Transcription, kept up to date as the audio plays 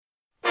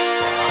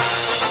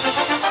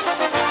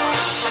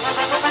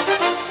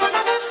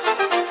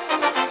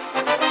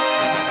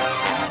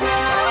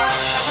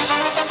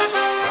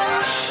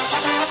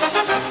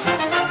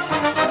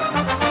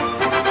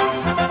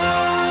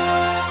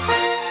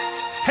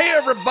Hey,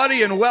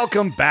 everybody, and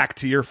welcome back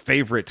to your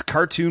favorite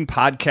cartoon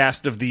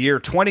podcast of the year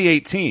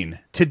 2018.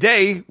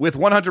 Today, with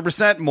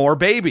 100% more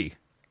baby.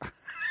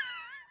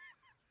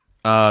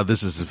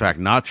 This is, in fact,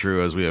 not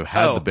true, as we have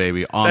had the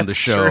baby on the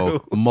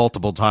show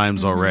multiple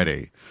times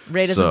already.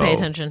 Ray doesn't pay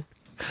attention.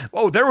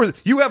 Oh,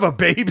 you have a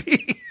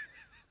baby?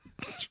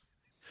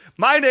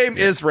 My name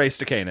is Ray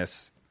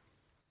Stacanis.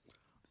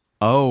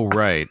 Oh,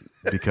 right.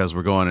 Because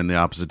we're going in the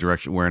opposite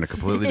direction. We're in a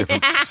completely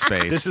different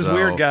space. This is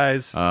weird,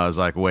 guys. I was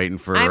like waiting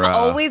for... I'm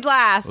always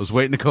last. I was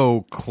waiting to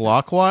go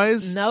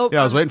clockwise. Nope. Yeah,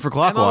 I was waiting for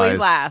clockwise. I'm always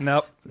last.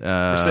 Nope.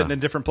 We're sitting in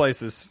different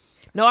places.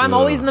 No, I'm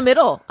always in the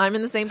middle. I'm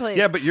in the same place.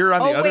 Yeah, but you're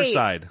on the other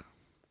side.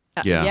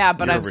 Yeah,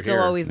 but You're I'm over still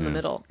here. always in the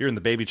middle. You're in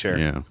the baby chair.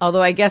 Yeah.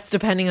 Although I guess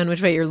depending on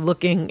which way you're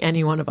looking,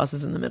 any one of us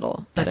is in the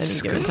middle at any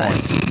given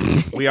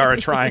time. We are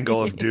a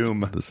triangle of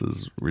doom. This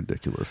is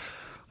ridiculous.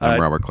 I'm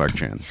Robert Clark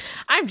Chan.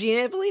 I'm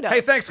Gina Ippolito.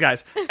 Hey, thanks,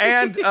 guys.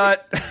 And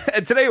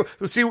today,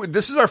 see,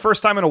 this is our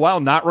first time in a while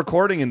not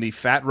recording in the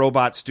Fat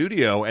Robot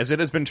studio, as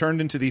it has been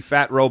turned into the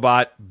Fat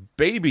Robot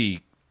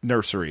baby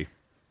nursery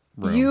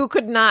room. You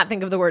could not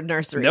think of the word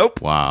nursery.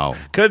 Nope. Wow.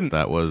 Couldn't.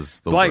 That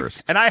was the Blank.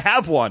 worst. And I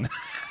have one.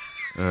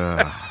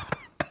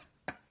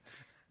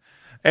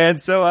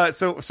 And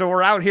so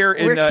we're out here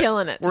in... We're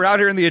killing it. We're out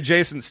here in the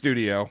adjacent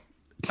studio.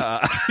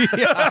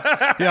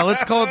 Yeah,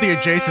 let's call it the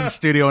adjacent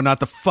studio, not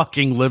the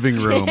fucking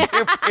living room.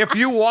 If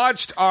you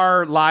watched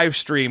our live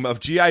stream of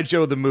G.I.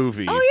 Joe the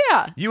movie,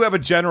 you have a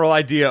general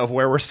idea of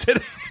where we're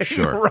sitting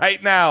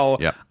right now.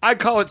 Yep. I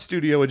call it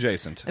studio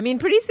adjacent. I mean,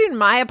 pretty soon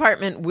my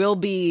apartment will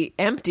be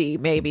empty,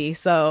 maybe,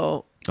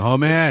 so... Oh,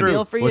 man.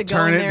 Feel free to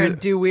go in there and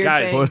do weird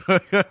things.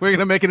 We're going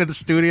to make it into the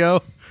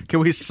studio. Can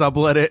we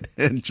sublet it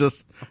and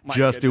just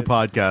do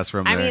podcasts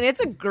from there? I mean,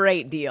 it's a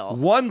great deal.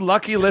 One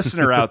lucky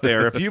listener out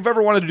there, if you've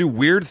ever wanted to do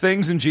weird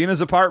things in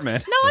Gina's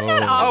apartment. No, I'm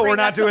not offering we're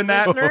not that to doing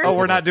that? listeners. Oh,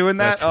 we're not doing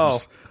that?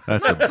 I'm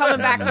not coming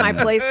back to my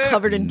place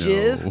covered in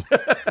jizz.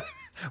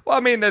 Well,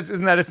 I mean,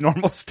 isn't that its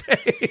normal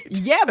state?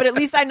 Yeah, but at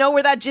least I know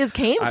where that jizz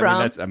came from.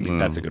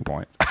 That's a good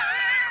point.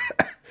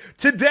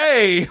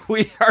 Today,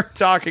 we are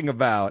talking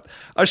about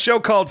a show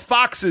called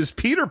Fox's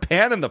Peter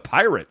Pan and the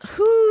Pirates.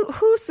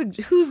 Whose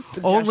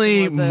suggestion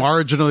Only was this?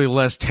 marginally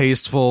less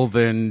tasteful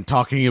than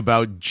talking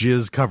about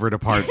jizz-covered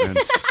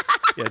apartments.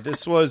 Yeah,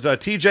 this was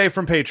TJ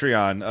from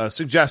Patreon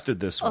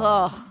suggested this one.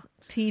 Oh,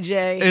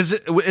 TJ.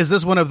 Is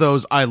this one of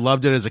those I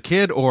loved it as a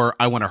kid or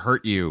I want to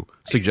hurt you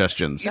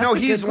suggestions? You know,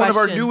 That's a he's good one of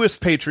our question.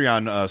 newest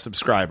Patreon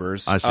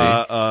subscribers. I see.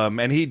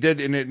 And he did,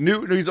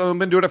 he's only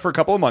been doing it for a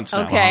couple of months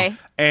now. Okay.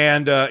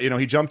 And,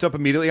 he jumped up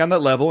immediately on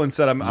that level and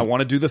said, I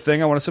want to do the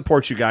thing. I want to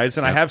support you guys.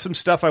 And I have some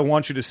stuff I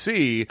want you to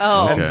see.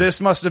 Oh. And Okay.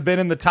 this must have been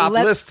in the top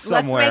list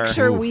somewhere. Let's make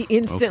sure we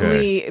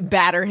instantly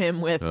batter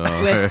him with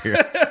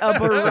a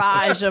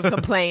barrage of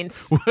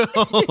complaints.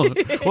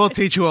 We'll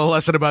teach you a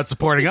lesson about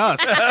supporting us.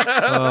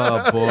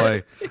 Oh,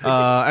 boy.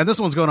 And this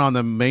one's going on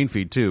the main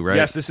feed, too, right?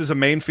 Yes, this is a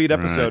main feed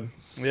episode.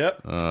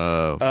 Yep.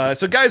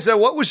 So, guys,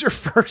 what was your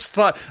first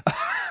thought?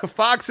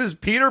 Fox's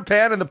Peter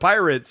Pan and the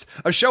Pirates,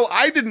 a show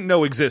I didn't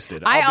know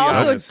existed. I I'll be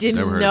also honest. Never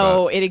didn't heard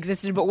know about it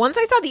existed, but once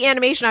I saw the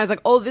animation, I was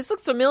like, oh, this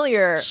looks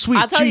familiar. Sweet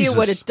I'll tell you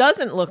what Jesus. it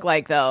doesn't look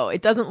like, though.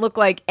 It doesn't look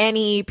like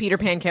any Peter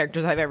Pan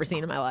characters I've ever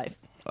seen in my life.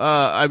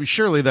 I'm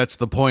surely that's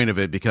the point of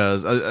it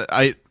because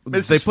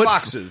they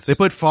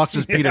put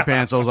Fox's Peter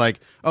Pan. So I was like,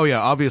 oh yeah,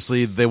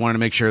 obviously they wanted to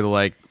make sure that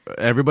like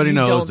everybody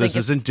knows this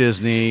isn't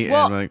Disney.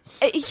 Well, and like,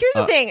 here's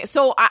the thing.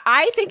 So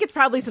I think it's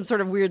probably some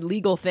sort of weird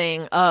legal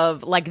thing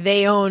of like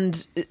they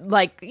owned,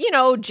 like,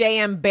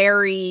 J.M.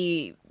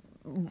 Barrie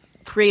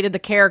created the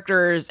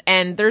characters,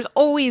 and there's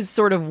always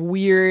sort of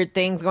weird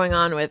things going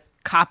on with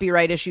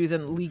copyright issues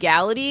and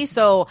legality.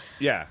 So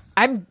Yeah.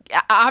 I'm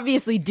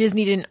obviously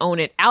Disney didn't own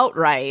it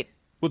outright.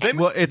 Well,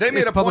 they it's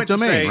made a public point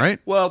to domain, say, right?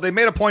 Well, they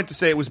made a point to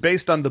say it was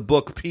based on the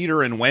book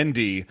Peter and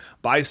Wendy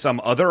by some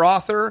other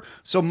author.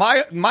 So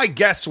my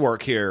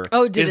guesswork here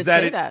Did is it that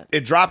say it, that?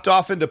 it dropped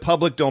off into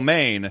public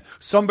domain.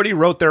 Somebody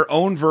wrote their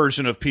own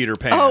version of Peter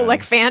Pan. Oh,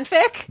 like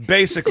fanfic?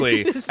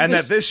 basically, and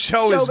that this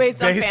show is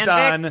based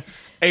on on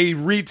a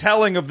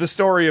retelling of the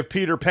story of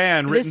Peter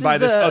Pan written by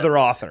this the- other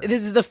author.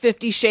 This is the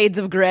 50 Shades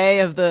of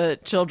Grey of the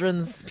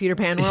children's Peter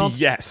Pan world?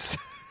 Yes.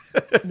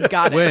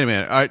 Got it. wait a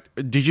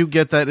minute, did you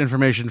get that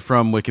information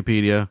from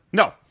Wikipedia?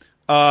 No.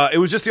 It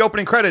was just the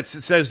opening credits.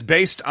 It says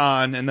based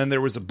on, and then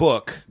there was a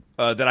book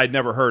that I'd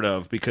never heard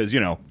of because,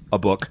 a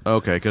book.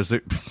 Okay, because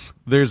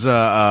there's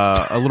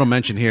a little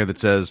mention here that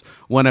says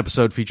one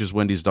episode features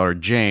Wendy's daughter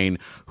Jane,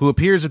 who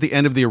appears at the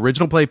end of the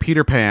original play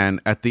Peter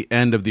Pan, at the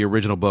end of the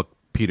original book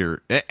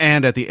Peter,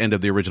 and at the end of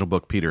the original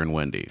book Peter and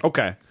Wendy.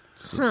 Okay.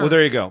 Well,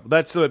 there you go.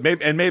 That's the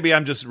maybe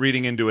I'm just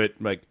reading into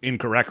it like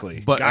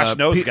incorrectly. But, Gosh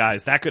knows,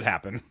 guys, that could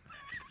happen.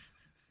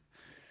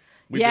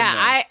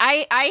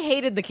 I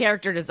hated the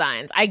character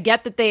designs. I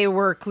get that they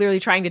were clearly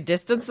trying to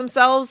distance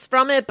themselves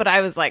from it, but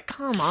I was like,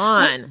 come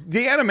on. Well,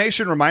 the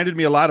animation reminded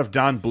me a lot of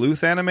Don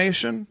Bluth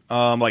animation,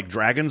 like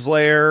Dragon's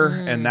Lair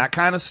and that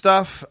kind of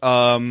stuff.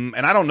 And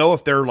I don't know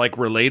if they're like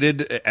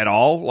related at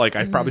all. Like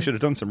I probably should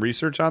have done some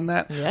research on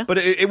that. Yeah. But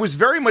it was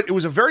it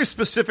was a very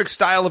specific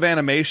style of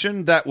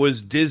animation that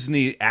was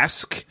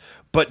Disney-esque,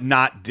 but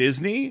not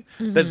Disney.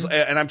 That's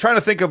and I'm trying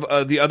to think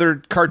of the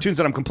other cartoons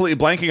that I'm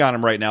completely blanking on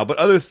them right now. But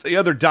the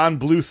other Don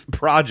Bluth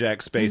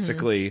projects,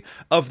 basically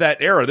of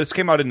that era. This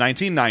came out in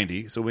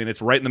 1990, so I mean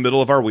it's right in the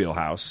middle of our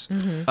wheelhouse.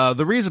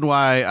 The reason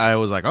why I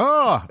was like,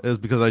 is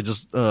because I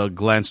just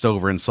glanced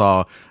over and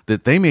saw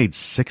that they made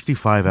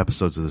 65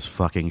 episodes of this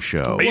fucking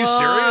show. Are you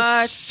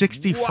serious?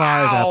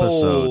 65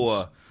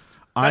 episodes.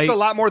 That's a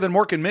lot more than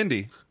Mork and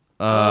Mindy.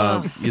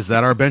 Is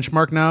that our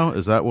benchmark now?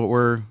 Is that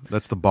what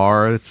that's the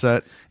bar that's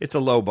set? It's a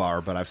low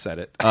bar, but I've said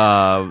it.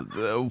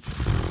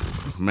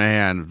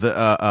 Man,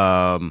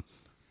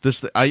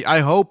 I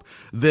hope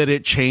that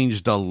it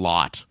changed a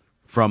lot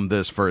from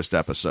this first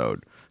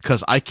episode,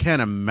 because I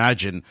can't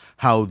imagine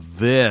how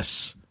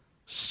this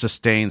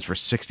sustains for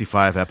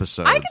 65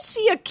 episodes. I could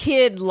see a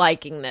kid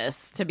liking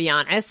this, to be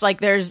honest. Like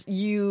there's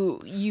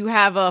you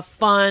have a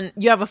fun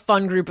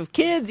group of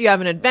kids, you have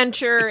an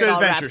adventure, it's an it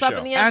all adventure wraps up show.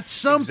 in the end.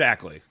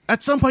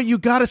 At some point you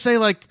got to say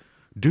like,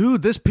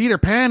 dude, this Peter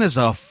Pan is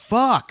a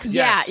fuck.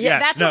 Yes,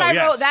 that's what I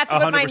wrote. That's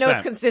 100%. What my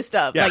notes consist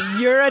of. Yes.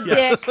 Like, you're a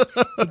dick.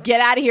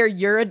 Get out of here.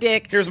 You're a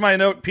dick. Here's my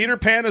note. Peter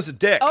Pan is a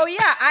dick. Oh, yeah.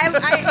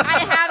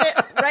 I have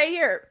it right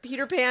here.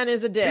 Peter Pan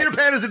is a dick. Peter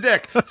Pan is a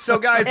dick. So,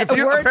 guys, if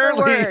you word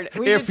apparently... for word.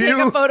 We should take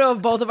a photo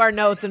of both of our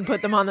notes and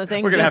put them on the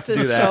thing just to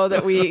show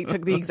that we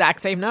took the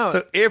exact same note.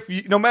 So,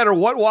 no matter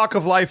what walk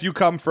of life you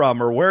come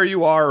from or where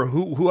you are or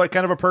who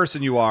kind of a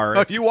person you are,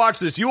 if you watch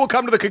this, you will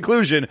come to the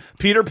conclusion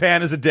Peter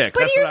Pan is a dick.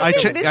 But here's the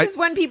thing. This is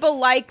when people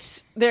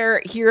liked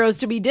their heroes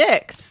to be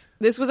dicks.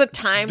 This was a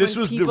time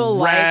when people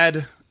the rad,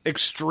 liked...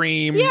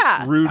 extreme,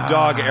 rude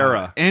dog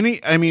era.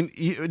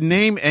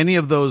 Name any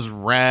of those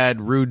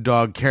rad, rude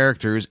dog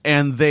characters,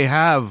 and they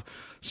have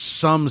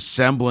some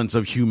semblance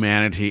of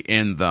humanity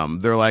in them.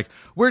 They're like,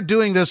 we're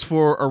doing this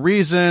for a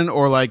reason,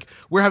 or like,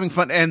 we're having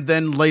fun. And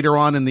then later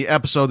on in the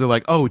episode, they're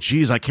like, oh,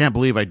 geez, I can't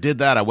believe I did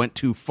that. I went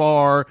too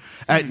far.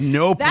 At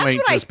no That's point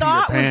what I does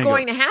thought Peter Pan was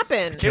going to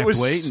happen. It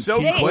was so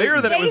clear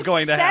that it was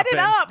going to happen. They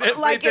set it up. Yes,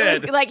 like, they did.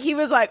 It was, like, he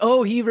was like,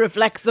 oh, he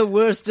reflects the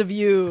worst of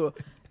you.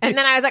 And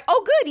then I was like,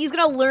 oh, good. He's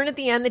going to learn at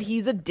the end that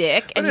he's a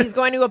dick, and he's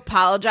going to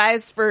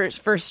apologize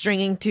for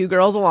stringing two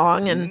girls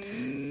along and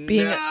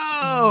being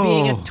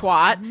a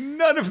twat.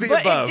 None of the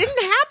but above. It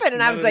didn't happen,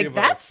 and I was like,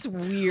 that's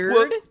weird.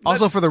 Well,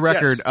 also, for the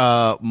record,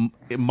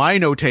 my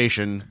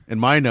notation in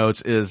my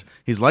notes is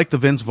he's like the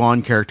Vince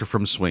Vaughn character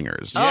from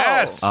Swingers.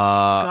 Yes.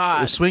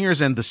 God.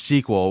 Swingers and the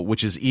sequel,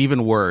 which is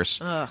even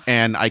worse. Ugh.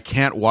 And I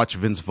can't watch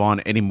Vince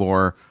Vaughn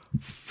anymore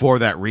for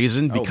that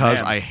reason,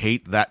 because I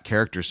hate that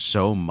character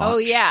so much. Oh,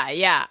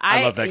 yeah.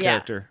 I love that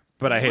character,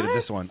 but I hated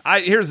this one.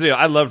 Here's the deal.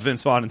 I loved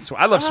Vince Vaughn, and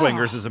I love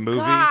Swingers as a movie.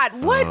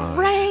 God, what,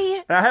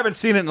 Ray? And I haven't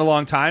seen it in a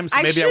long time,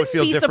 so maybe I would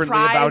feel differently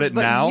about it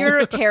but now. You're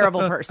a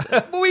terrible person.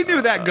 But we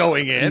knew that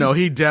going in. No,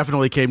 he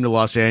definitely came to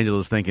Los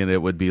Angeles thinking it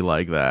would be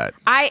like that.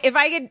 If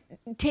I could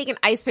take an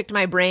ice pick to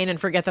my brain and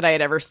forget that I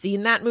had ever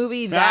seen that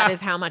movie, that is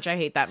how much I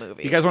hate that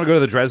movie. You guys want to go to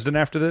the Dresden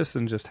after this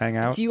and just hang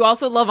out? Do you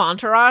also love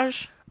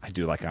Entourage? I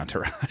do like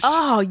Entourage.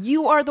 Oh,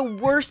 you are the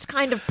worst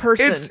kind of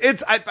person.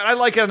 I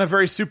like it on a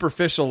very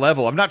superficial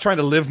level. I'm not trying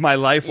to live my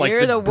life like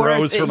the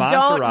bros from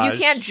Entourage. You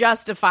can't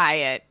justify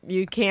it.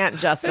 You can't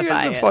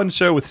justify it. It's a fun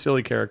show with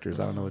silly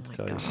characters. I don't know what to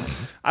tell you.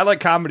 I like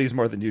comedies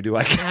more than you do,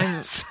 I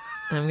guess.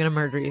 I'm going to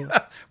murder you.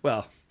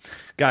 Well,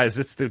 guys,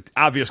 it's the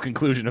obvious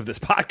conclusion of this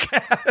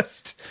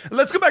podcast.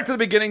 Let's go back to the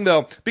beginning,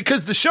 though,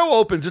 because the show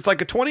opens. It's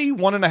like a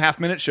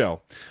 21.5-minute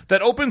show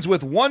that opens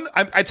with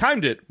I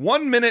timed it,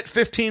 1 minute,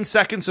 15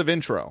 seconds of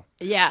intro.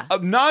 Yeah. A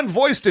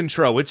non-voiced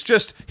intro. It's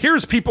just,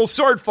 here's people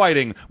sword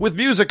fighting with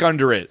music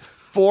under it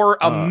for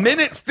a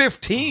minute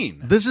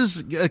 15. This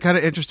is kind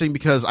of interesting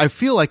because I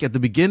feel like at the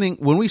beginning,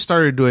 when we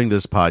started doing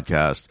this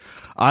podcast,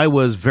 I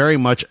was very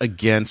much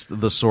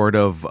against the sort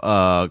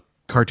of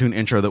cartoon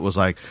intro that was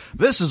like,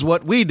 this is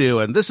what we do,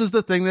 and this is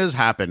the thing that is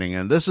happening,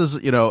 and this is, so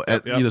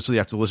you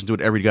have to listen to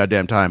it every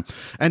goddamn time.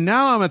 And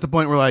now I'm at the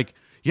point where like,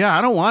 yeah,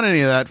 I don't want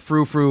any of that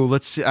frou-frou.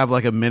 Let's have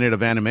like a minute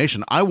of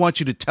animation. I want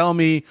you to tell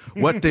me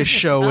what this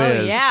show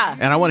is. Yeah.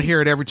 And I want to hear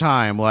it every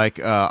time. Like,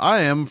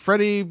 I am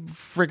Freddie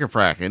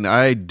Fricka-Frack, and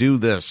I do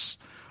this.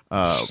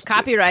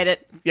 Copyright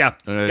it. Yeah.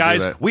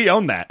 Guys, we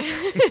own that.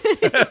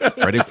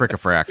 Freddie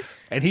Fricka-Frack.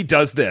 And he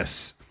does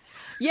this.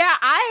 Yeah,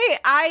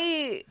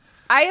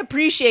 I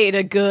appreciate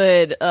a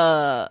good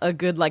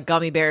like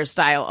Gummy Bears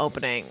style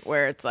opening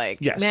where it's like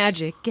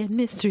magic and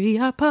mystery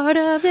are part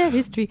of their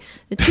history.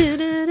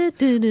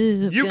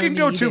 You can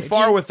go too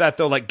far with that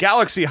though. Like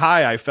Galaxy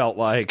High, I felt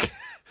like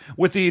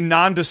with the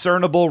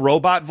non-discernible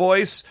robot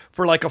voice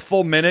for like a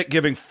full minute,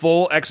 giving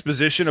full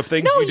exposition of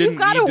things you didn't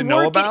need to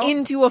know about. You've got to work it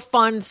into a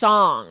fun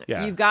song.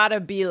 Yeah. You've got to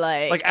be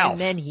like Alf.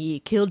 And then he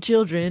killed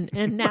children,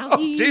 and now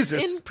he's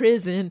Jesus. in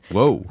prison.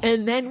 Whoa.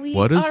 And then we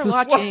What is are this?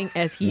 watching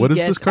as he What is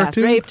gets this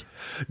cartoon? raped.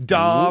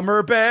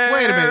 Dahmer Bears.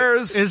 Wait a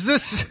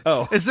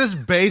minute. Is this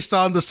based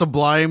on the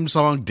Sublime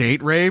song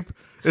Date Rape?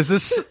 Is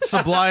this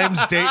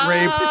Sublime's Date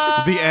Rape,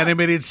 the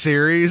animated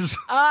series?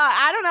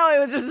 I don't know. It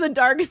was just the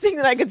darkest thing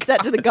that I could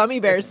set to the Gummy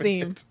Bears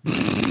theme.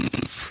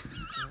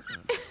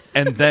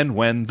 And then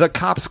when the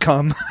cops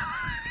come,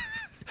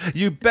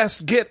 you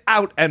best get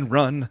out and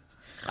run.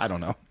 I don't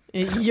know.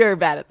 You're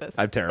bad at this.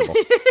 I'm terrible.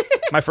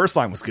 My first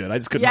line was good. I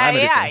just couldn't Yeah, rhyme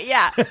anything.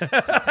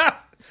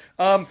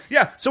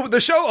 yeah. So the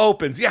show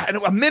opens. Yeah, and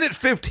a minute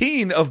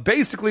 15 of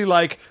basically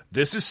like,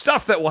 this is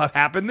stuff that will have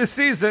happened this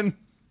season.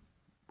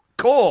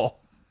 Cool.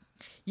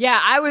 Yeah,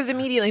 I was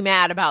immediately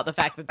mad about the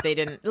fact that they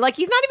didn't. Like,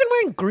 he's not even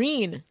wearing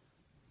green.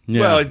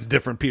 Yeah. Well, it's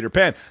different Peter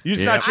Pan.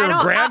 It's not your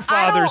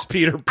grandfather's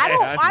Peter Pan. I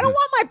don't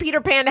want my Peter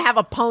Pan to have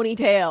a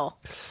ponytail.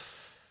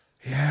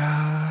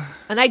 Yeah.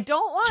 And I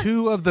don't want...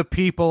 Two of the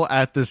people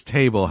at this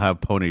table have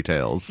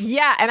ponytails.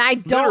 Yeah, and I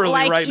don't Literally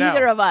like right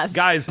either now. of us.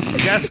 Guys,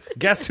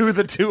 guess who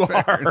the two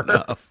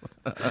are.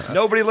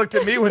 Nobody looked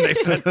at me when they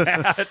said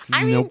that.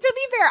 I mean, to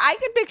be fair, I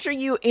could picture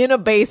you in a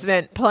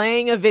basement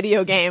playing a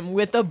video game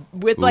with a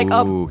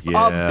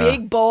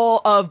big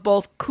bowl of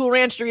both Cool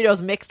Ranch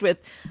Doritos mixed with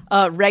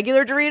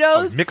regular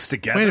Doritos. Mixed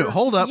together. Wait a minute,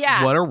 hold up.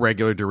 Yeah. What are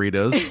regular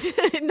Doritos?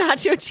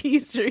 Nacho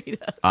cheese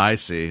Doritos. I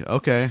see.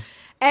 Okay.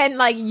 And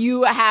like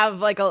you have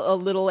like a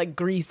little like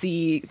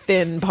greasy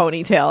thin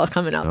ponytail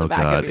coming out the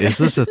back God. of your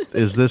head.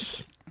 Is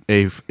this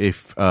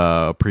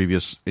a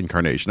previous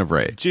incarnation of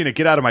Ray? Gina,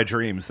 get out of my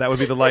dreams. That would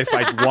be the life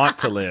I'd want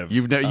to live.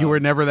 You were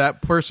never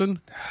that person?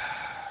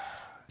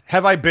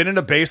 Have I been in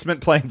a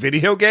basement playing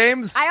video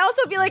games? I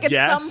also feel like at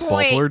Yes. some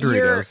point Sulfur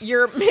Doritos.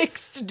 your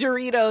mixed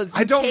Doritos.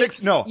 I don't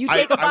mix. No, You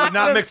take a box I would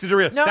not of, mix the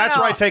Doritos. That's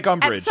where I take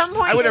umbrage. At some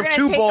point, I would you're have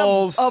gonna two take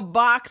bowls. A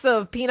box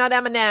of peanut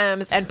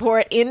M&Ms and pour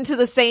it into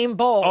the same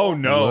bowl. Oh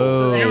no,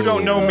 Whoa. you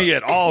don't know me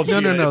at all. No.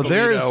 Gina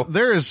Ippolito.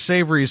 There is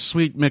savory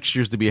sweet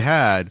mixtures to be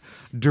had.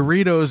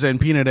 Doritos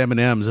and peanut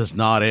M&Ms is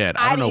not it.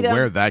 I I'd don't eat know 'em.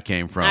 where that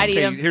came from. I'd eat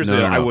Okay, 'em. here's the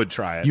deal. I would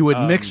try it. You would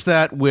mix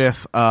that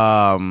with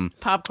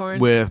Popcorn.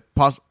 with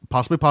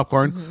possibly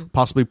popcorn,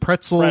 possibly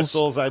pretzels.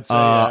 Pretzels, I'd say,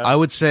 yeah. I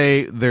would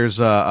say there's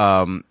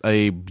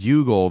a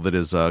bugle that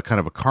is kind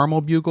of a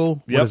caramel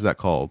bugle. Yep. What is that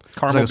called?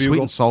 Caramel it's like a sweet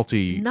bugle? and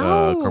salty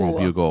No. caramel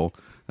bugle.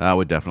 That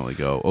would definitely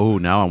go. Oh,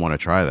 now I want to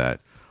try that.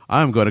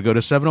 I'm going to go to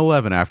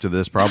 7-Eleven after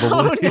this, probably.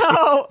 Oh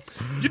no!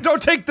 You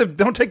don't take the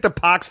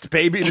poxed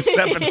baby to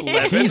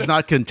 7-Eleven. He's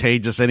not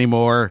contagious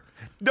anymore.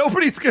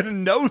 Nobody's gonna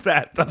know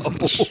that though.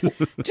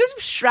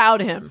 Just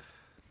shroud him.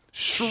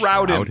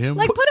 Shroud him.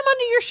 Like put him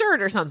under your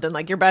shirt or something.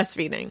 Like you're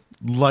breastfeeding.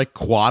 Like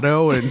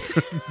Quado and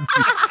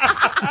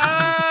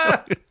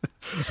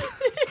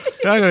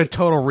I'm going to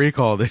total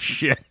recall this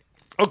shit.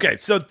 Okay,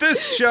 so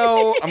this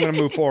show, I'm going to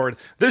move forward.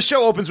 This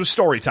show opens with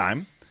story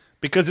time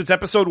because it's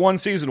episode 1,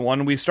 season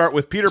 1. We start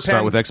with Peter Pan.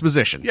 Start with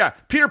exposition. Yeah,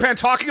 Peter Pan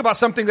talking about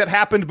something that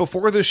happened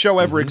before this show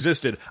ever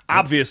existed.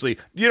 Obviously,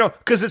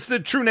 because it's the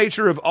true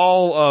nature of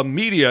all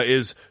media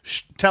is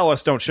tell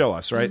us, don't show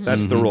us, right?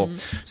 That's the rule.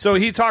 So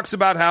he talks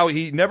about how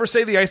he never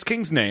say the Ice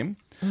King's name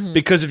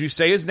because if you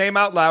say his name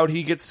out loud,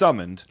 he gets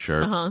summoned.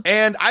 Sure.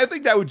 And I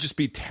think that would just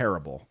be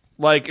terrible.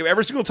 Like,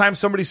 every single time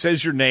somebody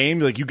says your name,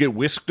 like, you get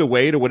whisked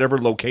away to whatever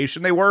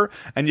location they were,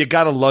 and you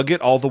got to lug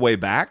it all the way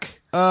back.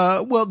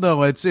 Well,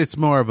 no, it's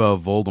more of a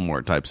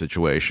Voldemort type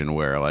situation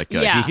where, like,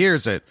 he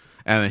hears it,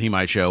 and then he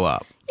might show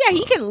up. Yeah,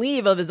 he can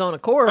leave of his own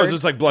accord. Oh, so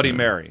it's like Bloody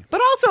Mary.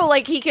 But also,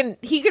 like, he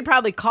could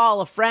probably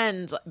call a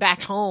friend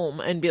back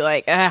home and be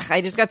like,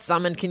 I just got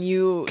summoned. Can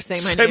you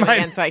say my name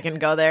again so I can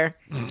go there?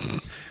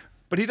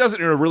 But he does it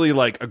in a really,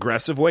 like,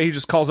 aggressive way. He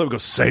just calls up and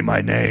goes, say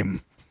my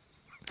name.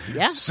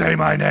 Yeah. Say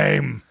my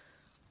name.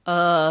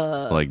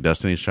 Like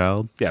Destiny's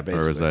Child? Yeah,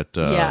 basically. Or is that...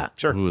 Yeah.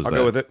 Sure, who is I'll that?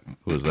 go with it.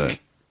 Who is that?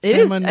 It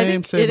Say is. my I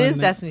name, think say it my is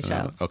name. Destiny's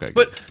Child. Okay.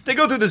 But they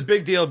go through this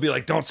big deal and be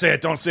like, don't say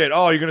it, don't say it.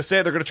 Oh, you're going to say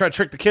it? They're going to try to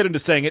trick the kid into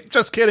saying it.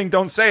 Just kidding,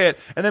 don't say it.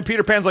 And then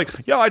Peter Pan's like,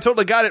 yo, I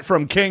totally got it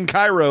from King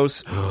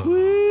Kairos.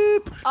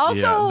 Whoop. Also,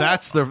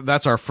 yeah,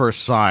 that's our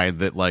first sign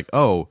that, like,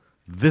 oh,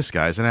 this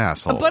guy's an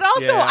asshole. but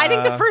also, I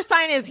think Yeah. the first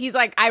sign is he's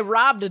like, I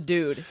robbed a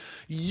dude.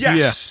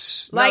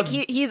 Yes. Like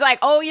Now, he's like,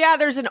 oh yeah,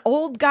 there's an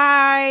old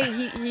guy.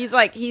 He's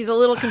like, he's a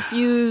little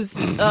confused.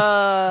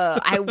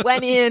 I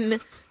went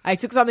in. I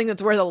took something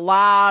that's worth a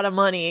lot of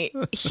money.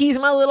 He's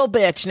my little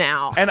bitch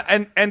now.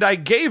 And I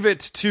gave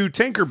it to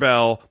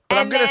Tinkerbell, but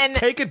I'm And going then- to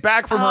take it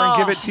back from her and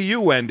give it to you,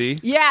 Wendy.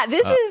 Yeah,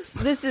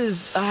 this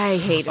is. I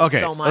hate it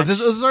so much.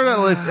 Let's start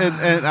out with,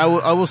 and I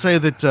will say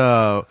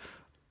that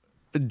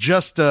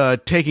just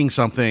taking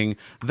something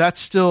we're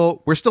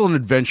still in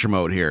adventure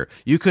mode here.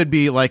 You could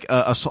be like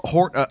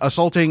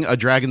assaulting a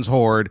dragon's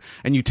horde,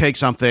 and you take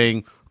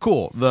something.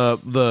 Cool.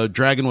 The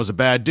dragon was a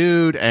bad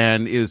dude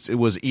and it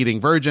was eating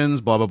virgins.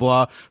 Blah blah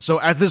blah.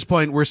 So at this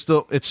point,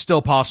 it's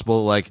still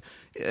possible. Like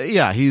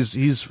yeah,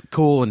 he's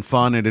cool and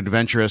fun and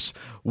adventurous.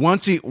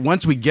 Once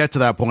we get to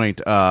that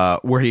point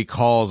where he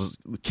calls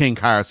King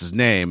Kairos'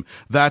 name,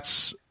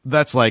 that's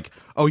like,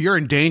 oh, you're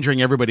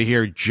endangering everybody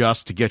here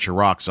just to get your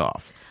rocks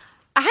off.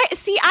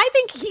 I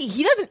think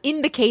he doesn't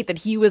indicate that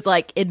he was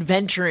like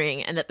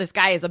adventuring and that this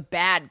guy is a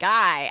bad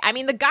guy. I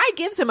mean, the guy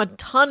gives him a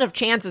ton of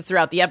chances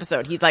throughout the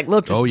episode. He's like,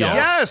 look,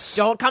 just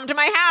don't come to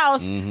my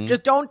house. Mm-hmm.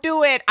 Just don't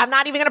do it. I'm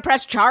not even going to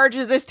press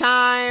charges this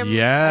time.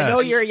 Yes. I know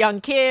you're a young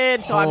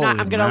kid, so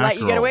I'm going to let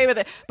you get away with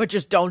it. But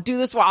just don't do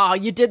this. Oh,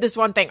 you did this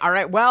one thing. All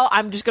right, well,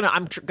 I'm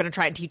going to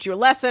try and teach you a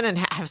lesson and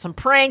have some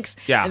pranks.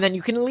 Yeah. And then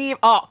you can leave.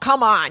 Oh,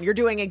 come on. You're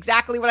doing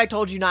exactly what I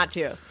told you not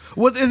to.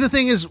 Well, the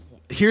thing is,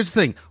 here's the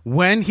thing.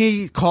 When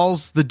he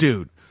calls the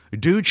dude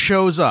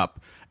shows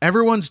up.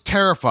 Everyone's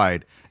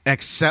terrified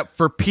except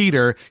for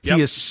Peter. Yep.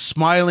 He is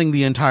smiling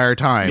the entire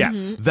time.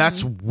 Yeah.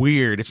 That's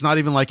weird. It's not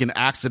even like an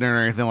accident or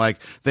anything. Like,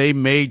 they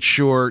made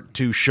sure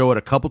to show it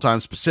a couple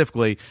times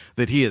specifically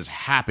that he is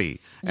happy.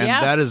 And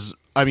that is,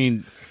 I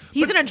mean...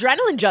 He's an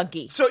adrenaline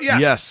junkie. So, yeah.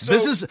 Yes. So,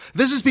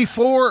 this is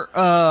before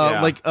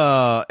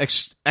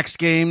X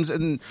Games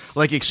and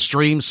like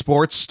extreme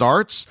sports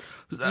starts.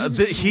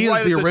 He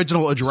is the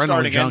original adrenaline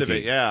starting junkie. end of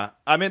it, yeah.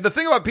 I mean, the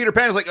thing about Peter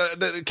Pan is like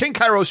the King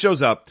Kairos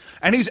shows up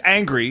and he's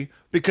angry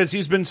because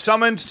he's been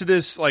summoned to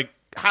this like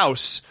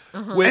house,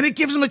 and it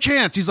gives him a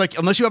chance. He's like,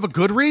 unless you have a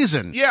good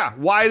reason. Yeah,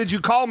 why did you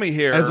call me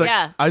here? I was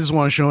like, I just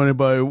want to show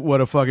anybody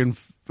what a fucking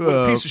what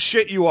a piece of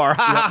shit you are.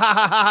 Ha ha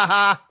ha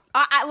ha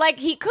ha. Like,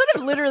 he could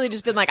have literally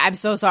just been like, I'm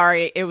so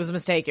sorry. It was a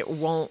mistake. It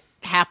won't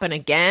happen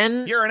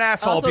again. You're an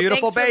asshole, also,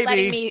 beautiful thanks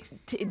baby.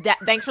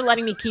 Thanks for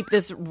letting me keep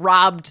this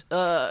robbed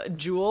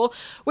jewel.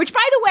 Which,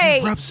 by the way,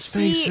 he rubs his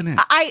face in it.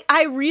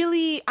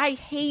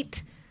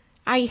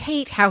 I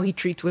hate how he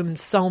treats women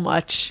so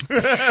much.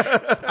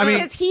 I mean,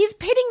 because he's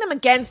pitting them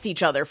against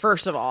each other.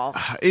 First of all,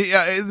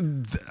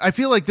 I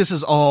feel like this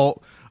is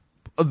all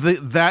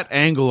that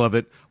angle of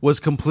it was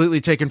completely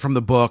taken from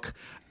the book,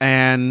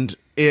 and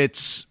it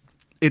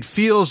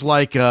feels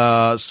like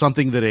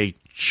something that a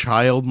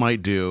child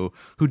might do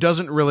who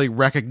doesn't really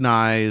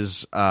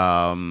recognize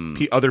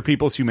other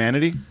people's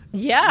humanity.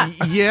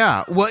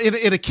 Yeah. Well,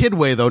 in a kid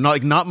way though,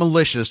 not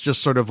malicious,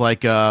 just sort of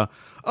like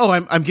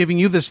I'm giving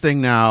you this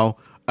thing now,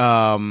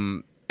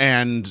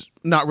 and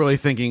not really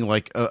thinking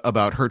like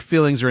about hurt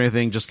feelings or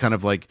anything, just kind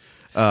of like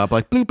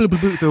bloop bloop bloop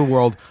bloop through the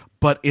world.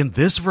 But in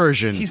this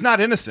version, he's not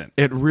innocent.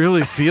 It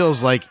really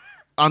feels like,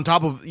 on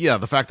top of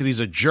the fact that he's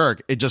a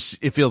jerk, it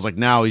feels like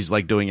now he's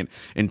like doing it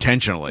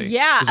intentionally.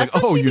 Yeah, he's like,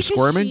 oh, you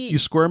squirming? You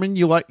squirming?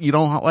 You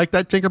don't like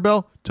that,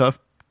 Tinkerbell? Tough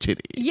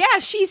titty. Yeah,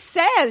 she's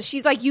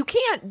like, you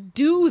can't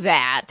do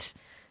that.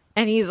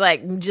 And he's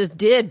like, just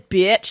did,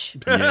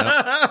 bitch.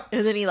 Yeah.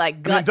 And then he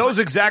like those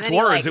exact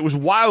words. It was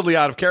wildly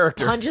out of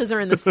character. Punches her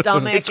in the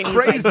stomach. It's and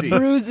crazy. He's like,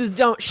 bruises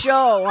don't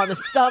show on the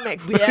stomach,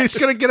 bitch. He's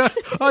gonna get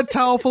a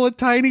towel full of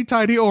tiny,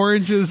 tiny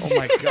oranges. Oh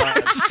my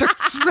god! Start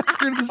smacking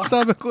her in the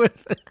stomach with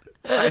it.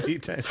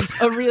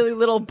 A really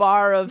little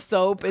bar of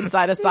soap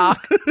inside a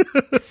sock. So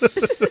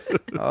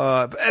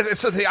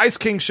the Ice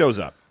King shows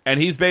up, and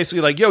he's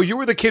basically like, yo, you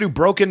were the kid who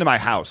broke into my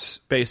house,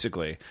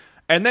 basically.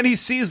 And then he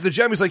sees the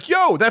gem. He's like,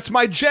 yo, that's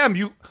my gem.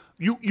 You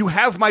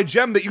have my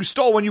gem that you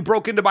stole when you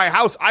broke into my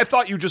house. I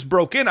thought you just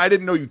broke in. I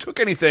didn't know you took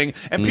anything.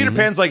 And Peter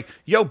Pan's like,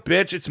 yo,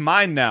 bitch, it's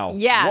mine now.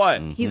 Yeah.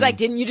 What? He's like,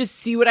 didn't you just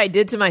see what I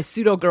did to my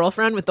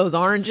pseudo-girlfriend with those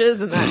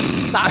oranges and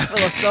that sock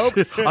full of soap?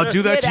 I'll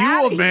do that to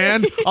you, old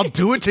man. I'll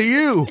do it to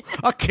you.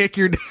 I'll kick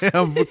your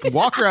damn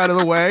walker out of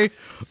the way.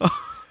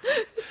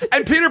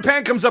 And Peter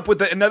Pan comes up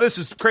with now this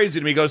is crazy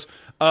to me. He goes,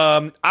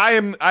 I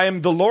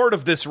am the lord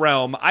of this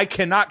realm. I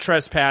cannot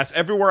trespass.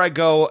 Everywhere I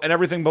go and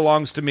everything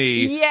belongs to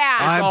me. Yeah.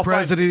 I'm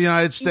president of the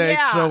United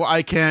States, so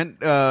I can't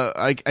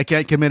I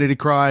can't commit any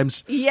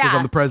crimes because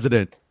I'm the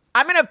president.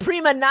 I'm going to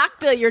prima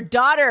nocta your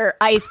daughter,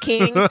 Ice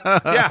King.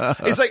 Yeah.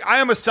 It's like, I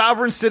am a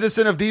sovereign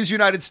citizen of these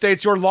United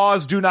States. Your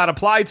laws do not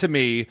apply to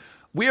me.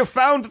 We have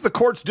found that the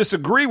courts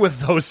disagree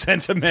with those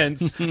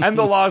sentiments, and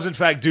the laws, in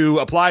fact, do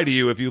apply to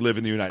you if you live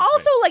in the United States.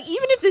 Also, like,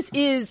 even if this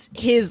is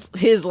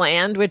his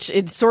land, which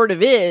it sort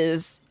of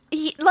is,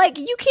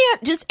 you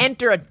can't just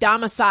enter a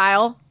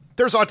domicile.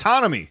 There's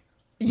autonomy.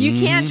 You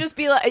can't just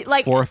be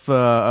like Fourth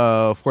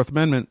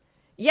Amendment.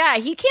 Yeah,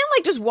 he can't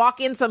like just walk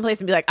in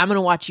someplace and be like, I'm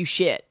gonna watch you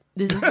shit.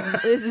 This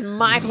is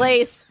my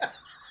place.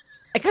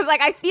 Because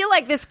like I feel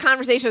like this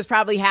conversation has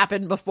probably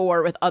happened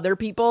before with other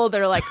people.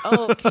 They're like,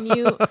 oh, can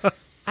you?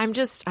 I'm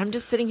just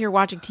sitting here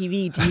watching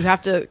TV. Do you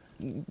have to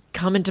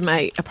come into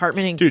my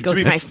apartment and go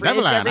through my fridge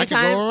every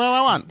time? Go where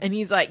I want. And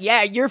he's like,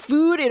 yeah, your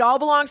food, it all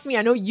belongs to me.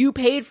 I know you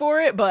paid for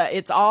it, but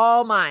it's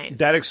all mine.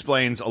 That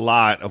explains a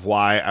lot of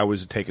why I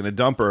was taking a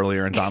dump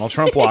earlier and Donald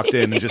Trump walked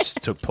in and just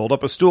pulled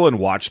up a stool and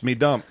watched me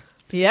dump.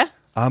 Yeah.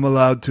 I'm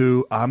allowed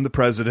to. I'm the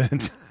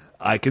president.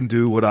 I can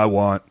do what I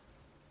want.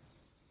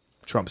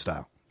 Trump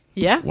style.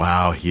 Yeah.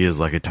 Wow, he is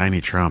like a tiny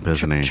Trump,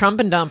 isn't he? Trump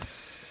and dump.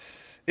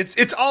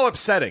 It's all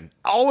upsetting.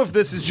 All of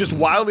this is just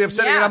wildly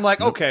upsetting, and I'm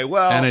like, okay,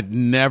 well, and it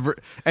never,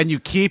 and you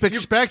keep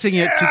expecting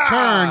it to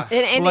turn,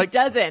 and like, it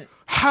doesn't.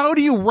 how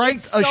do you write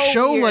It's a so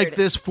show weird. like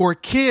this for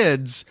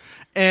kids?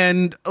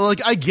 And like,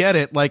 I get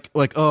it. Like,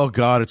 oh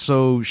God, it's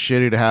so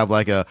shitty to have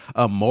like a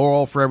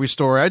moral for every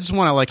story. I just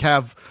want to like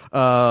have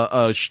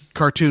a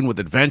cartoon with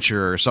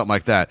adventure or something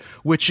like that,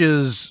 which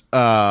is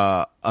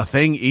a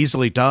thing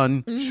easily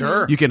done.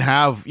 Sure. You can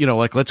have,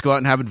 like, let's go out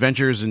and have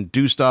adventures and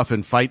do stuff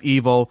and fight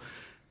evil.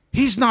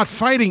 He's not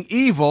fighting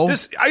evil.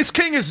 This Ice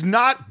King is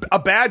not a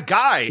bad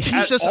guy.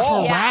 He's just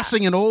all.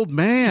 harassing an old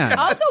man.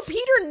 Also,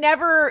 Peter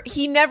never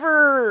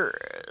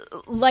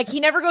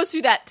goes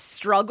through that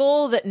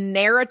struggle that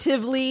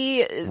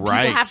narratively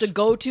Right. people have to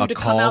go to A come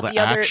call out to the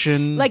other.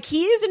 action. Like,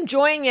 he is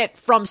enjoying it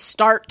from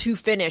start to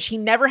finish. He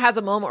never has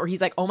a moment where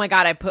he's like, "Oh my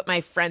God, I put my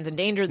friends in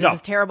danger. This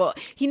is terrible."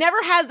 He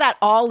never has that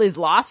all is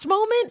lost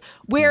moment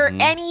where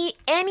any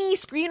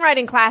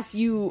screenwriting class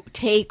you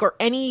take or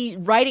any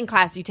writing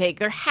class you take,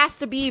 there has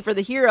to be, for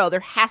the hero,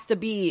 there has to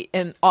be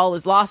an all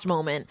is lost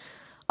moment.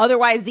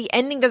 Otherwise, the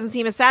ending doesn't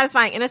seem as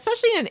satisfying. And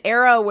especially in an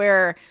era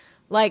where,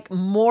 like,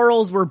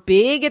 morals were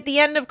big at the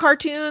end of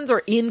cartoons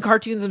or in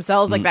cartoons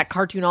themselves, like that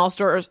cartoon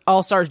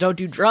All-Stars Don't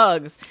Do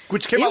Drugs.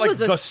 Which came It out like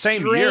was a the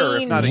same year,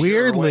 if not a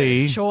year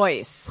away.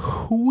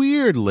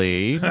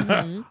 Weirdly,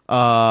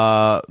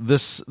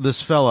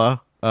 this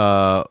fella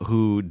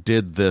who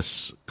did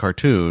this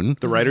cartoon,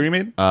 The writer, you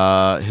mean?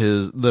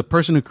 the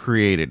person who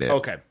created it.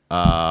 Okay.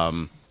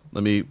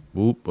 Let me.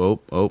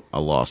 I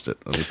lost it.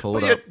 Let me pull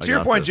it Well, up. to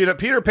your point, Gina,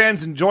 Peter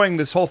Pan's enjoying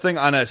this whole thing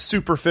on a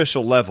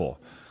superficial level.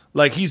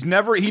 Like, he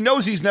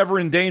knows he's never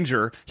in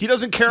danger. He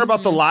doesn't care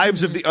about the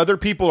lives of the other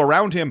people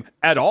around him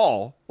at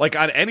all, like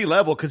on any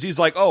level, because he's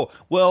like, oh,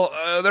 well,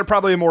 they're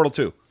probably immortal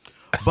too.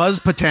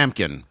 Buzz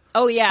Potamkin.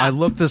 Oh, yeah. I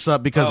looked this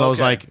up because I was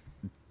like,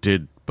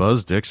 did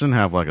Buzz Dixon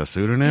have like a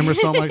pseudonym or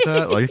something like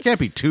that? Like, it can't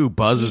be two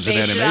Buzzes in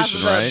Based off animation,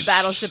 of the right?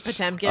 Battleship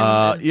Potemkin.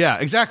 Yeah,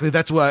 exactly.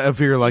 That's why I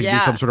figure like be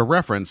some sort of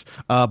reference.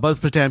 Buzz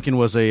Potamkin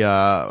was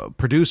a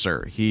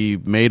producer. He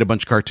made a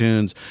bunch of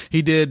cartoons.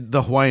 He did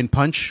the Hawaiian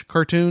Punch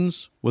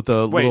cartoons with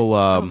the little.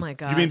 Oh my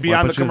God. You mean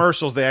beyond the Punch-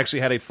 commercials, they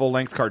actually had a full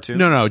length cartoon?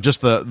 No,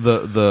 just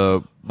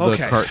the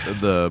Okay.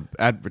 the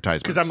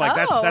advertisements. Because I'm like,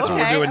 that's what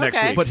we're okay, doing next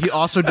okay. week. But he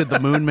also did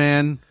the Moon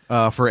Man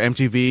for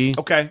MTV.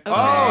 Okay.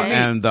 Oh, neat.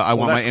 And I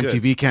Want My that's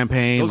good. MTV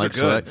campaign. Those are like,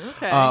 good.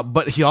 Okay.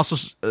 But he also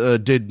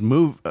did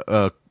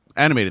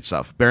animated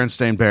stuff.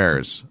 Berenstain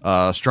Bears,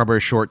 Strawberry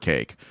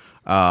Shortcake,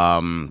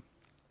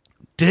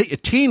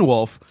 Teen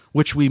Wolf,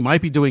 which we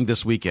might be doing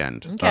this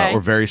weekend Okay. or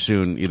very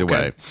soon, either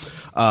way,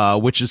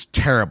 which is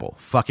terrible.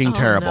 Fucking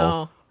terrible.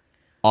 No.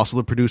 Also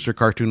the producer,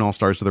 Cartoon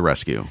All-Stars to the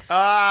rescue.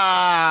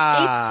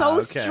 It's so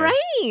okay.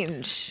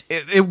 strange.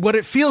 What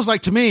it feels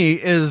like to me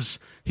is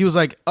he was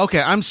like,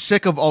 okay, I'm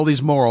sick of all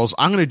these morals.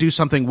 I'm going to do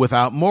something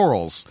without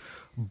morals.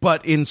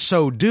 But in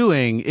so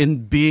doing,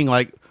 in being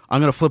like,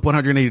 I'm going to flip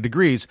 180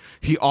 degrees,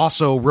 he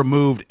also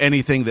removed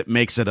anything that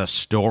makes it a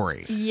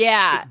story.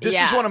 Yeah. This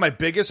is one of my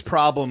biggest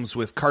problems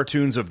with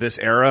cartoons of this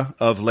era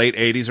of late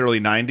 80s,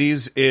 early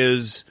 90s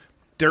is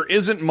there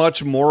isn't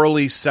much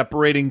morally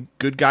separating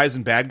good guys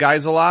and bad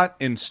guys a lot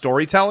in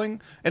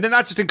storytelling. And then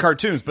not just in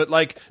cartoons, but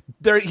like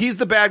he's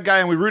the bad guy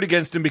and we root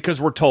against him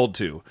because we're told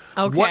to.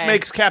 Okay. What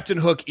makes Captain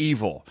Hook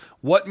evil?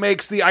 What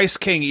makes the Ice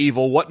King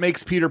evil? What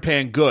makes Peter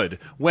Pan good?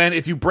 When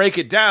if you break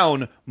it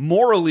down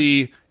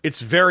morally,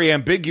 it's very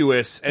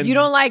ambiguous. And You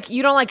don't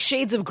like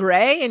Shades of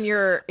Grey in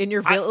your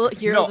heroes and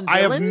villains? I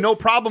have no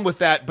problem with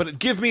that, but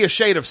give me a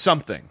shade of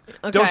something.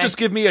 Okay. Don't just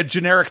give me a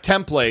generic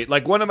template.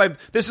 Like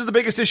this is the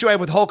biggest issue I have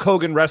with Hulk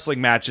Hogan wrestling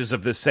matches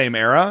of this same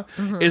era,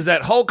 is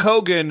that Hulk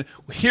Hogan,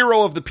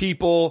 hero of the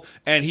people,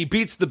 and he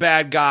beats the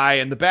bad guy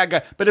and the bad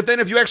guy. But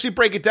if you actually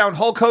break it down,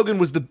 Hulk Hogan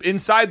was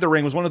inside the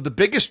ring was one of the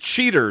biggest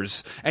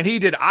cheaters, and he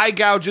did eye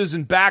gouges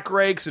and back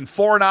rakes and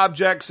foreign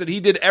objects, and he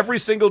did every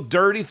single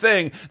dirty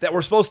thing that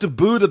we're supposed to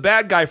boo the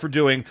bad guy for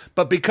doing.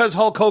 But because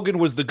Hulk Hogan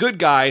was the good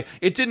guy,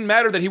 it didn't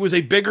matter that he was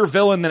a bigger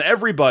villain than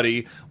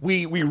everybody.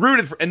 We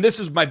rooted for, and this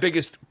is my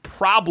biggest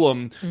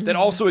problem that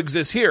also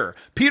exists here.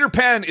 Peter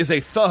Pan is a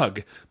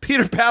thug.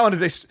 Peter Pan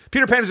is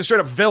a straight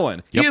up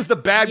villain. Yep. He is the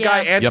bad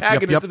guy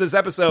antagonist of this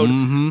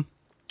episode.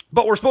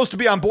 But we're supposed to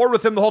be on board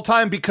with him the whole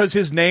time because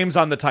his name's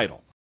on the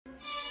title.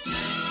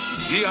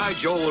 G.I.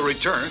 Joe will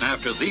return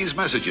after these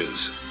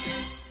messages.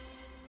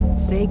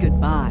 Say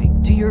goodbye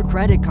to your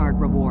credit card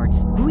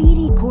rewards.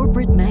 Greedy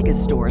corporate mega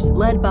stores,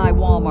 led by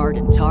Walmart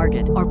and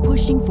Target, are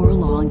pushing for a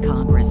law in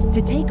Congress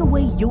to take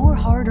away your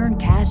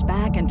hard-earned cash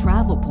back and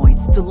travel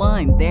points to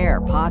line their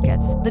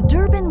pockets. The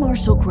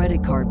Durbin-Marshall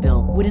credit card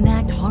bill would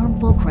enact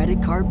harmful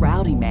credit card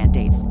routing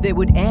mandates that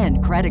would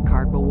end credit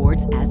card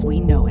rewards as we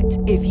know it.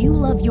 If you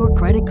love your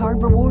credit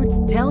card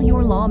rewards, tell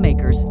your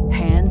lawmakers,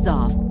 hands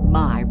off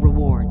my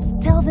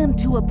rewards. Tell them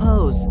to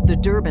oppose the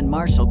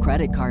Durbin-Marshall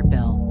credit card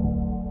bill.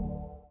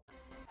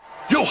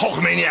 Yo,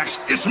 Hulkamaniacs,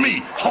 it's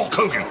me, Hulk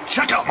Hogan.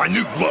 Check out my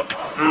new look.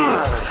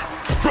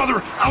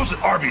 Brother, I was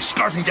at Arby's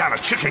scarfing down a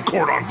chicken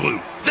cordon bleu.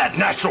 That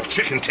natural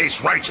chicken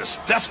tastes righteous.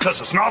 That's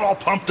because it's not all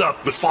pumped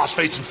up with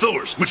phosphates and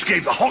fillers, which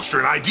gave the Hulkster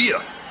an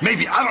idea.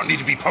 Maybe I don't need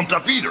to be pumped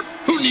up either.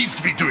 Who needs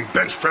to be doing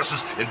bench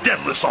presses and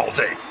deadlifts all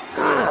day?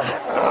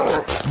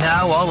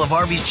 Now all of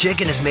Arby's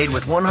chicken is made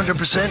with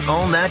 100%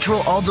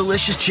 all-natural,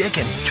 all-delicious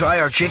chicken. Try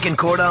our chicken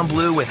cordon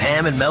bleu with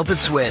ham and melted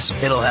Swiss.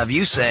 It'll have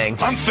you saying,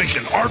 I'm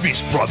thinking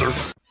Arby's, brother.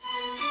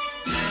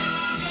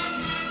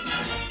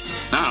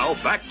 Now,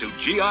 back to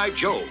G.I.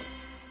 Joe.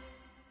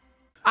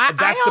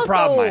 That's the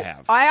problem I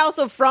have. I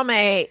also, from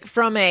a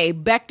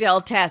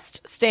Bechdel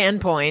test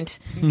standpoint,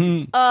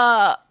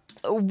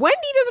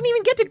 Wendy doesn't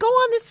even get to go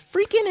on this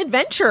freaking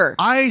adventure.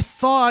 I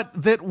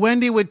thought that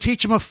Wendy would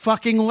teach him a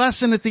fucking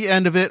lesson at the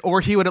end of it,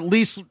 or he would at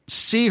least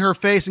see her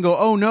face and go,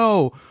 oh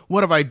no,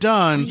 what have I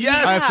done?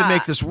 Yes. I have to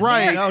make this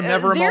right. No,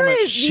 never a There moment.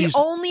 is the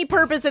only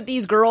purpose that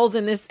these girls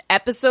in this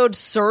episode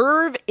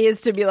serve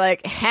is to be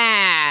like,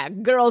 ha,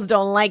 girls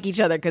don't like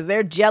each other because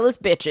they're jealous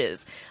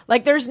bitches.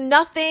 Like, there's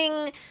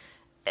nothing.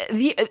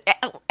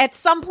 At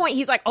some point,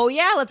 he's like, oh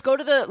yeah, let's go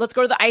to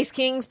the Ice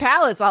King's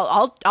palace.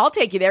 I'll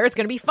take you there. It's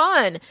gonna be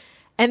fun.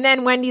 And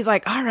then Wendy's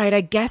like, all right, I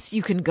guess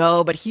you can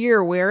go, but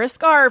here, wear a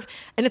scarf.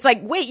 And it's like,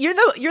 wait, you're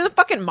the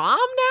fucking mom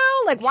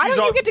now? Like, why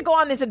don't you get to go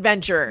on this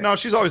adventure? No,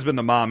 she's always been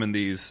the mom in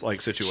these like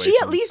situations. She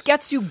at least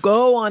gets to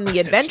go on the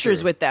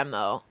adventures with them,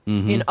 though,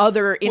 in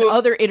other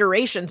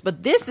iterations.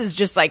 But this is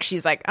just like,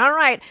 she's like, all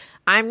right,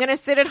 I'm going to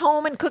sit at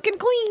home and cook and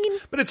clean.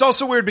 But it's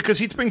also weird because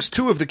he brings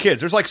 2 of the kids.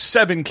 There's like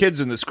 7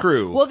 kids in this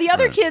crew. Well, the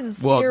other kids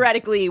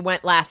theoretically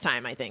went last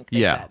time, I think.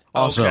 They said.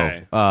 Also,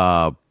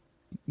 Okay.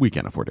 We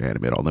can't afford to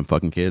animate all them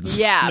fucking kids.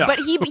 Yeah, No. but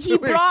he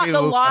brought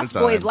the Lost at a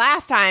time. Boys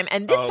last time,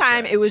 and this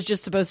time it was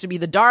just supposed to be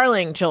the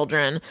Darling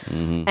children.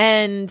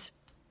 And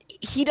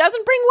he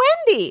doesn't bring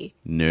Wendy.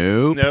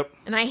 Nope.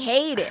 And I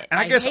hate it. And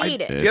I guess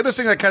hate it. the other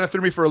thing that kind of threw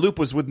me for a loop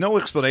was with no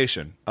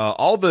explanation.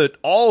 All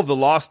of the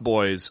Lost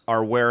Boys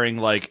are wearing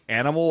like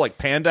animal, like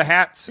panda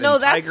hats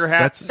and tiger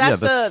hats.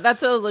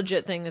 That's a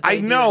legit thing that they I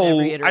do in know,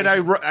 every and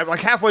iteration. I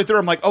like halfway through,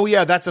 I'm like, oh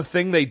yeah, that's a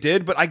thing they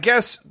did. But I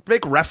guess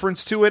make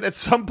reference to it at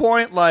some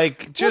point,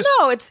 like just.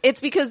 Well, no,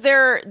 it's because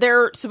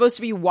they're supposed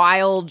to be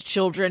wild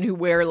children who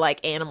wear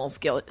like animal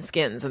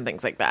skins and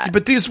things like that.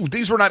 But these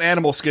were not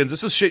animal skins.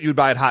 This is shit you'd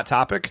buy at Hot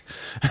Topic.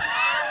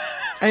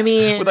 I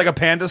mean, with like a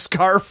panda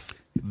scarf.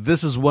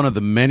 This is one of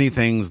the many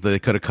things they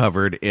could have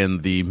covered in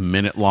the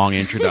minute-long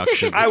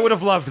introduction. I would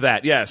have loved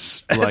that,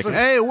 yes. Like,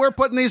 hey, we're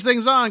putting these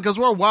things on because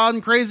we're wild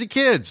and crazy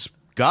kids.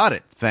 Got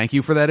it. Thank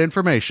you for that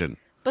information.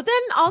 But then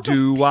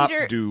also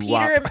Peter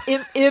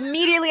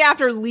immediately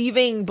after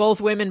leaving both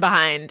women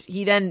behind,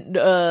 he then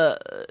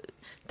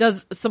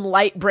does some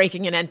light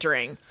breaking and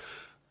entering.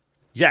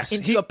 Yes,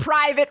 into a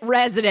private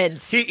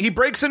residence. He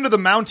breaks into the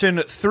mountain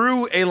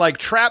through a like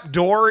trap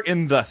door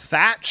in the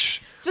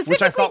thatch,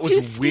 which I thought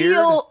was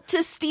weird.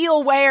 To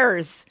steal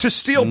wares. To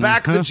steal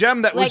back the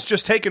gem that was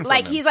just taken from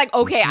him. He's like,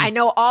 okay, I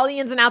know all the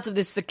ins and outs of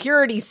this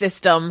security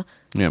system.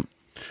 Yeah.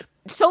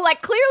 So,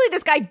 like, clearly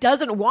this guy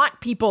doesn't want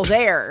people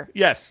there.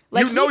 Yes.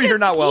 Like, you're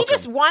not welcome. He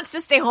just wants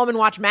to stay home and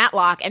watch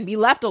Matlock and be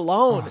left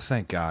alone. Oh,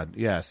 thank God.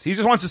 Yes. He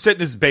just wants to sit in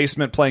his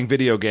basement playing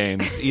video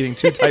games, eating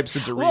 2 types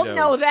of Doritos. Well,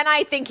 no, then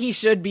I think he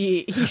should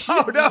be. He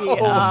should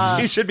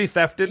be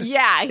thefted.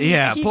 Yeah.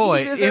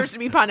 He deserves to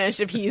be punished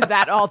if he's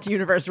that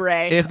alt-universe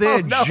Ray. If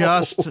they had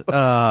just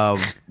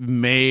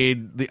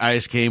made the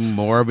Ice King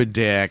more of a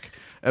dick,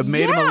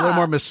 made him a little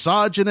more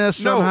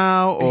misogynist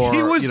somehow, or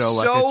he was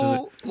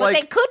but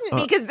they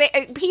couldn't because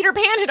Peter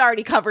Pan had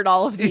already covered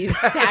all of these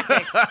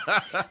tactics.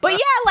 But yeah,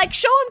 like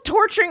show him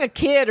torturing a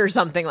kid or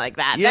something like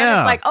that. Yeah. Then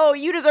it's like, oh,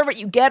 you deserve what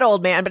you get,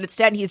 old man. But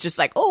instead, he's just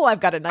like, oh, I've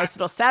got a nice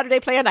little Saturday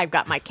plan. I've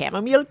got my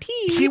chamomile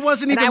tea. He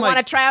wasn't even I want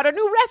to try out a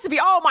new recipe.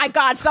 Oh my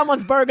God,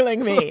 someone's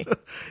burgling me.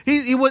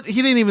 He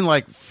didn't even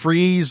like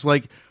freeze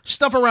like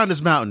stuff around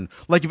his mountain.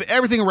 Like if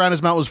everything around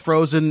his mountain was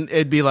frozen,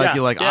 it'd be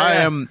like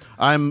I'm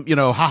ha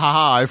ha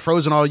ha, I've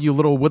frozen all you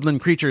little woodland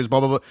creatures,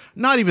 blah blah blah.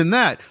 Not even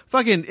that.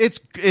 Fucking it's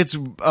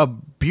a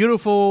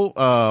beautiful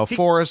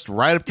forest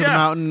right up to the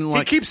mountain.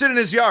 Like, he keeps it in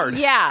his yard.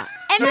 Yeah.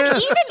 And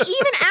then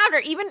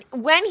even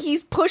when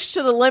he's pushed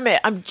to the limit,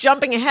 I'm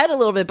jumping ahead a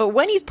little bit, but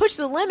when he's pushed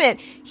to the limit,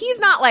 he's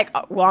not like,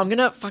 oh, well, I'm going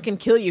to fucking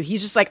kill you.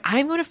 He's just like,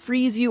 I'm going to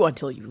freeze you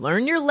until you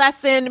learn your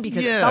lesson,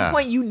 because at some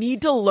point you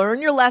need to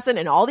learn your lesson,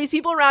 and all these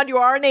people around you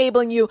are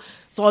enabling you,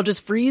 so I'll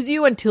just freeze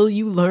you until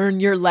you learn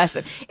your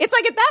lesson. It's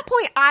like at that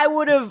point, I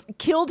would have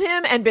killed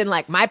him and been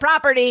like, my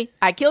property,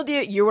 I killed you,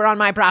 you were on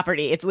my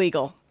property, it's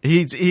legal.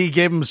 He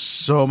gave him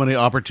so many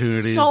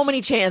opportunities, so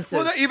many chances.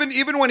 Well,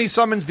 even when he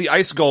summons the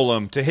ice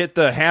golem to hit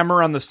the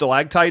hammer on the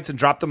stalactites and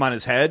drop them on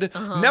his head,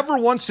 never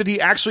once did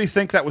he actually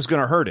think that was going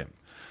to hurt him.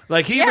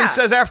 Like, he even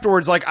says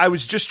afterwards, like, I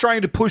was just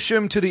trying to push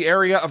him to the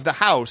area of the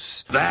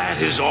house. That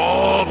is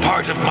all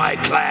part of my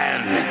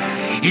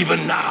plan.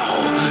 Even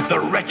now, the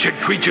wretched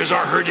creatures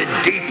are herded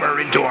deeper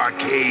into our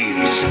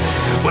caves,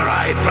 where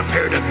I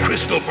prepared a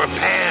crystal for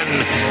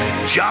Pan,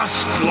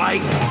 just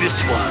like this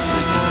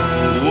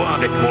one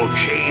that will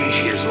change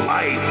his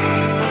life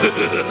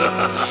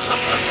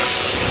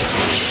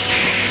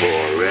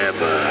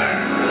forever.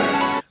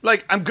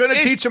 Like, I'm going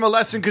to teach him a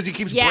lesson because he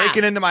keeps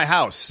breaking into my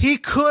house. He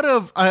could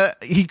have had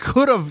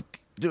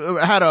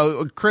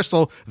a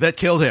crystal that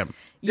killed him.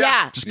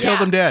 Yeah. Just kill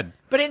them dead.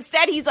 But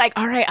instead, he's like,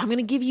 all right, I'm going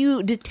to give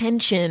you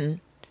detention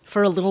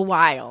for a little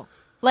while.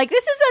 Like,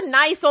 this is a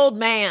nice old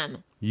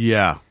man.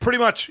 Yeah. Pretty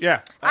much,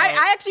 yeah.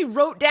 I actually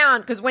wrote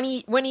down, because when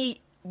he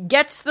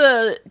gets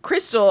the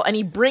crystal and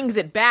he brings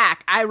it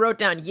back, I wrote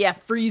down,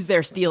 freeze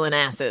their stealing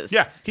asses.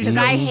 Yeah. Because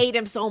I hate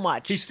him so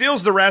much. He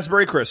steals the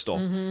raspberry crystal,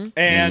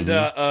 and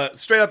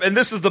straight up, and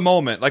this is the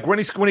moment. Like, when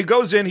he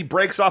goes in, he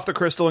breaks off the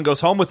crystal and goes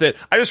home with it.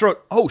 I just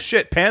wrote, oh,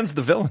 shit, Pan's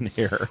the villain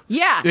here.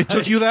 Yeah. It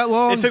took you that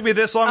long? It took me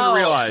this long to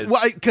realize.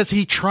 Well, because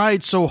he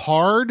tried so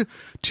hard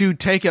to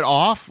take it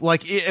off.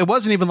 Like, it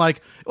wasn't even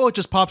like, oh, it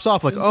just pops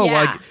off. Like,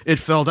 like, it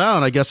fell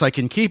down. I guess I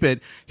can keep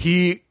it.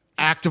 He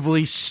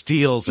actively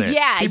steals it.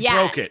 He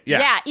broke it.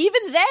 Yeah.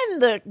 Even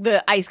then,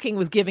 the Ice King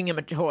was giving him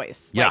a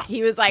choice. Yeah. Like,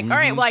 he was like, all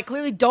right, well, I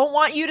clearly don't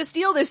want you to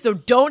steal this, so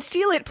don't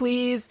steal it,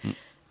 please.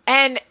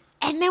 And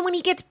then when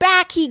he gets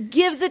back, he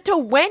gives it to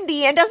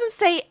Wendy and doesn't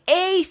say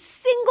a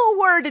single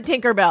word to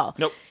Tinkerbell.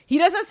 Nope. He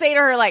doesn't say to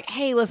her, like,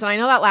 hey, listen, I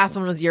know that last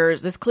one was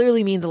yours. This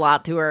clearly means a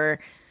lot to her.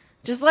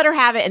 Just let her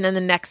have it, and then the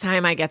next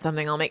time I get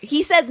something, I'll make it.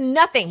 He says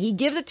nothing. He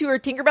gives it to her.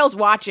 Tinkerbell's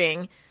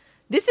watching.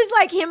 This is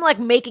like him, like,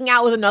 making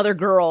out with another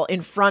girl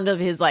in front of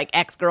his, like,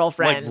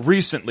 ex-girlfriend. Like,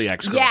 recently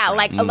ex-girlfriend.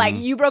 Yeah, like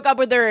you broke up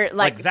with her,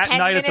 like that 10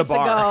 night at minutes the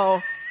bar.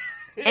 ago.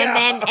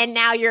 And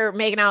now you're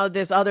making out with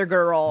this other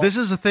girl. This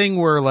is a thing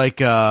where, like,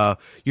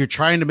 you're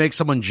trying to make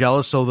someone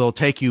jealous so they'll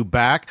take you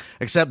back,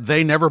 except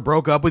they never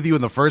broke up with you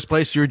in the first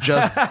place. You're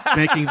just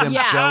making them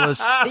jealous.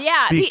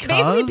 Yeah, because?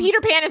 basically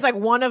Peter Pan is like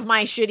one of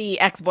my shitty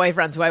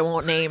ex-boyfriends who I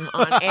won't name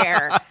on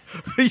air.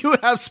 You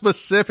have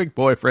specific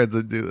boyfriends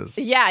that do this.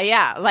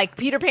 Yeah. Like,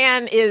 Peter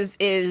Pan is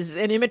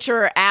an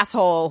immature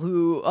asshole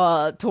who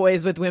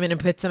toys with women and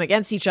pits them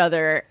against each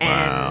other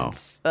and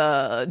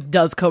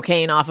does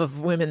cocaine off of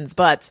women's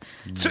butts.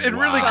 So it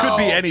really could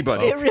be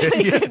anybody. It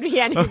really could be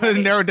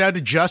anybody. Narrowed down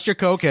to just your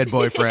cokehead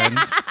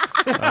boyfriends.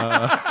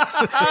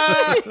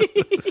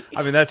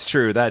 I mean, that's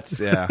true. That's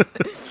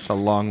it's a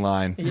long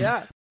line.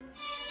 Yeah.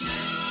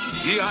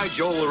 G.I.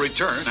 Joe will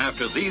return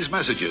after these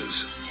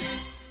messages.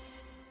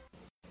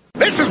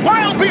 This is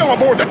Wild Bill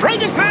aboard the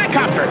Dragonfly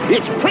Copter.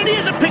 It's pretty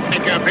as a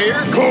picnic up here.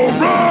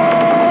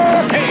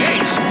 Cobra! Hey,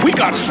 Ace, we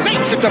got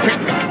snakes at the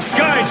picnic.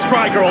 Sky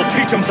Striker will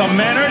teach him some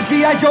manners.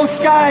 G.I. Joe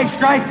Sky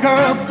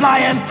Striker,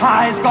 flying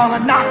high, is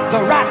gonna knock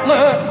the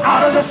Rattler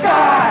out of the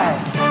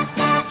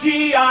sky.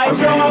 G.I.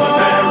 Joe,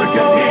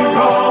 American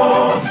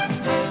hero.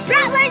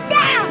 Rattler's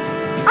down.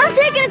 I'm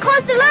taking a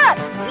closer look.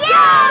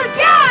 Yo,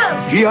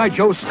 Joe! G.I.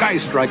 Joe Sky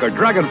Striker,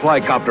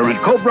 Dragonfly Copter, and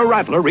Cobra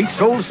Rattler each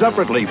sold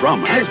separately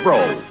from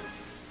Hasbro.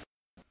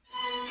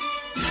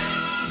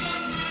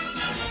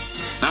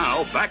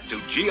 Now, back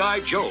to G.I.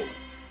 Joe.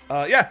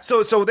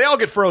 So they all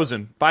get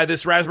frozen by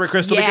this raspberry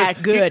crystal. Yeah,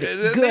 because good.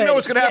 They know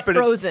what's going to happen.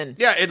 Frozen.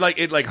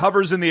 It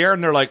hovers in the air,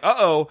 and they're like,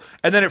 uh-oh.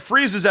 And then it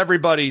freezes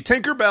everybody.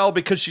 Tinkerbell,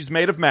 because she's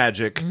made of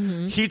magic,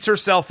 heats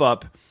herself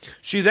up.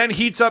 She then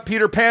heats up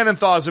Peter Pan and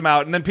thaws him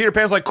out. And then Peter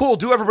Pan's like, cool,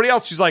 do everybody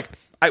else. She's like,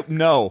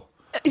 no.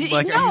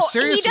 Like, no, are you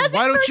serious?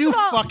 Why don't you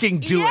fucking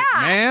do it,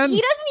 man?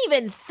 He doesn't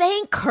even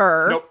thank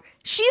her. Nope.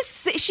 She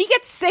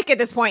gets sick at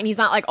this point, and he's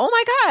not like, oh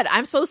my God,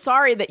 I'm so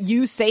sorry that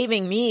you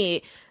saving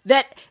me.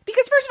 Because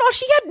first of all,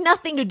 she had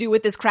nothing to do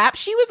with this crap.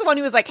 She was the one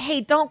who was like, hey,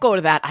 don't go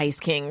to that Ice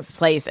King's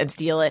place and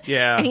steal it.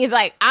 Yeah. And he's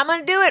like, I'm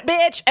gonna do it,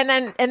 bitch. And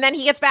then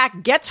he gets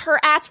back, gets her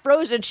ass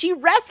frozen. She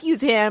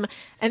rescues him,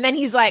 and then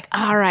he's like,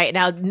 all right,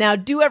 now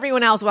do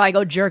everyone else while I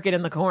go jerk it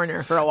in the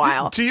corner for a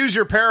while. To use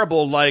your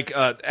parable, like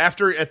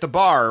after at the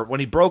bar, when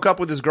he broke up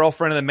with his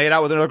girlfriend and then made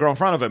out with another girl in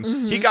front of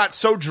him, he got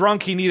so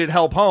drunk he needed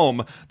help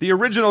home. The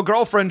original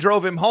girlfriend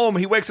drove him home.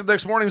 He wakes up the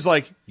next morning, he's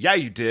like, yeah,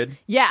 you did.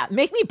 Yeah,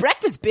 make me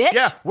breakfast, bitch.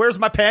 Yeah, where's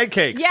my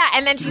pancakes? Yeah,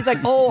 and then she's like,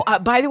 "Oh,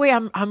 by the way,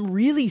 I'm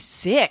really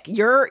sick.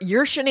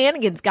 Your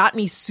shenanigans got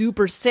me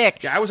super sick."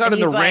 Yeah, I was out in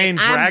the rain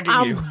dragging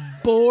you. I'm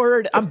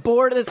bored. I'm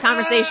bored of this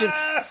conversation.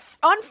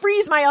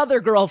 Unfreeze my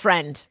other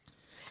girlfriend.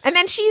 And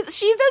then she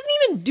doesn't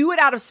even do it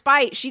out of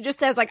spite. She just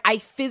says, like, I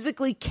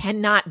physically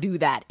cannot do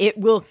that. It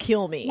will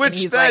kill me. Which and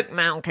he's that, like,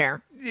 I don't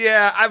care.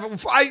 Yeah, I'm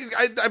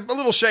a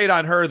little shade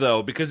on her,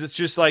 though, because it's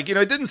just like,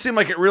 it didn't seem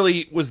like it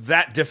really was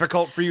that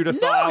difficult for you to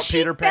thaw out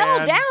Peter Pan.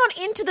 No, she fell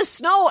down into the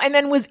snow and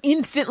then was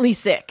instantly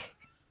sick.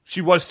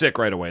 She was sick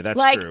right away. That's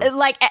true.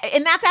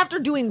 And that's after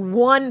doing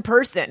one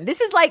person. This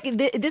is like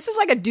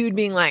a dude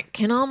being like,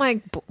 can all my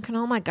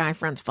guy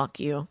friends fuck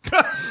you?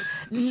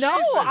 No,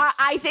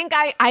 I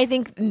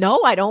think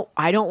no, I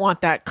don't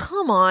want that.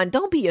 Come on,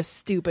 don't be a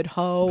stupid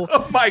hoe.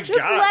 Oh my God.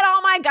 Just let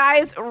all my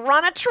guys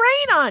run a train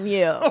on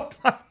you. Oh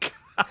my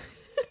God.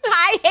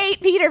 I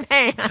hate Peter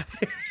Pan.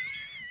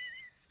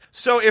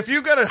 So if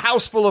you got a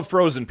house full of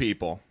frozen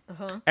people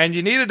and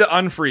you needed to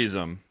unfreeze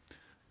them,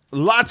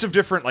 lots of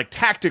different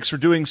tactics for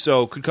doing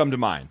so could come to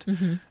mind.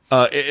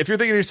 If you're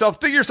thinking to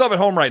yourself, think of yourself at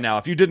home right now.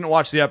 If you didn't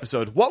watch the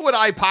episode, what would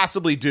I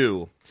possibly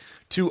do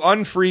to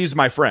unfreeze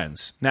my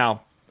friends?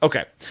 Now,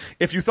 okay,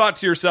 if you thought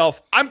to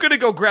yourself, I'm going to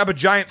go grab a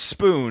giant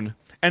spoon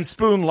and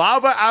spoon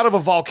lava out of a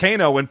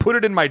volcano and put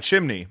it in my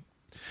chimney,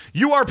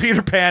 you are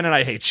Peter Pan and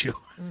I hate you.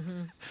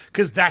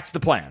 because that's the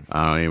plan.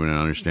 I don't even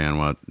understand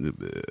what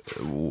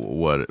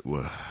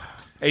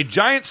a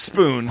giant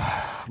spoon,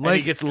 and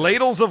he gets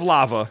ladles of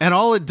lava. And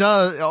all it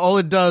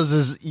does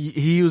is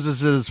he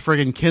uses his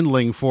friggin'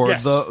 kindling for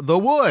the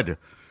wood.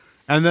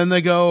 And then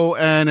they go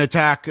and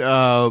attack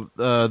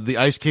the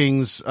Ice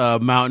King's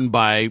mountain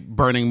by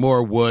burning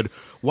more wood.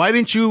 Why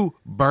didn't you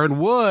burn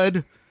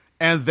wood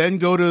and then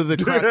go to the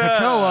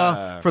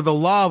Katoa for the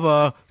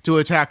lava to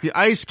attack the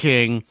Ice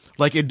King?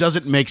 Like, it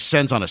doesn't make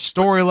sense on a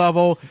story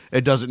level.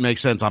 It doesn't make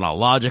sense on a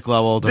logic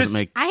level. It doesn't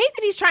make... I hate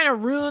that he's trying to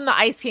ruin the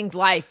Ice King's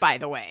life, by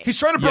the way. He's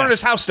trying to burn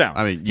his house down.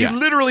 I mean, he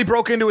literally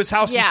broke into his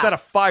house and set a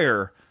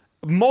fire.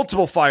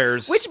 Multiple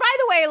fires. Which, by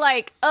the way,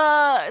 like,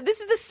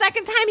 this is the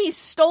second time he's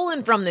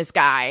stolen from this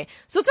guy.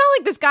 So it's not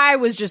like this guy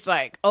was just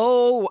like,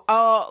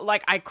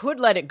 like, I could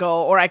let it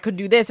go or I could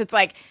do this. It's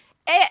like,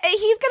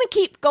 he's going to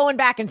keep going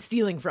back and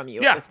stealing from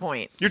you at this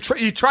point. You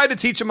tried to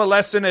teach him a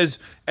lesson as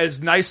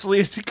nicely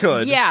as he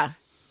could. Yeah.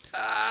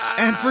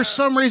 And for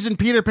some reason,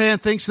 Peter Pan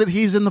thinks that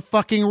he's in the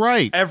fucking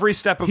right. Every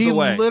step of the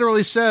way. He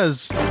literally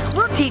says,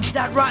 "We'll teach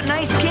that rotten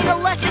Ice King a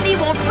lesson he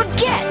won't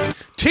forget."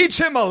 Teach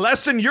him a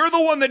lesson. You're the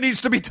one that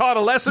needs to be taught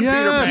a lesson,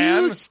 Peter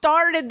Pan. You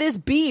started this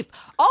beef.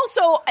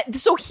 Also,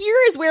 so here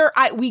is where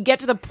we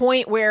get to the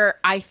point where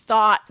I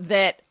thought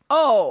that,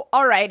 all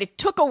right, it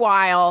took a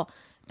while,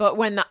 but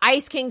when the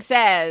Ice King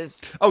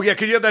says... Oh, yeah,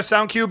 could you have that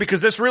sound cue?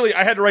 Because this really,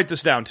 I had to write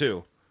this down,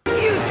 too.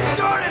 You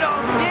started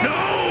all this.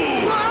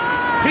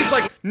 No! He's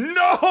like,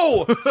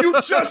 no, you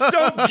just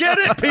don't get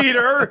it,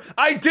 Peter.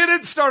 I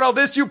didn't start all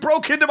this. You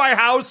broke into my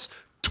house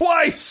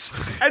twice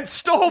and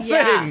stole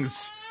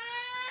things.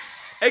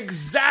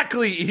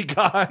 Exactly,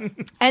 Egon.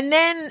 And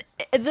then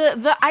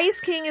the Ice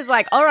King is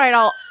like, all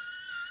right,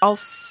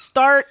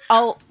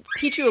 I'll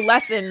teach you a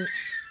lesson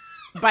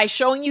by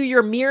showing you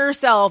your mirror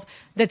self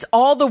that's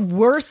all the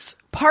worst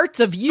parts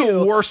of you.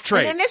 The worst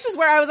traits. And then this is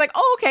where I was like,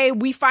 oh, okay,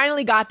 we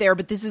finally got there,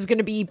 but this is going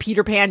to be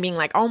Peter Pan being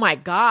like, oh my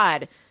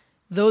God,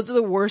 those are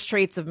the worst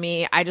traits of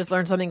me. I just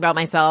learned something about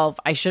myself.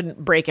 I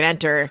shouldn't break and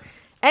enter.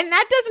 And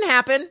that doesn't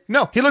happen.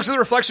 No, he looks at the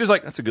reflection. He's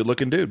like, that's a good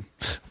looking dude.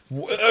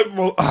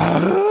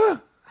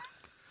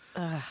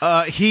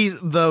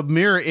 The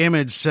mirror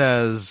image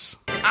says,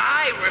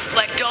 I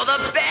reflect all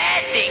the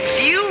bad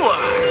things you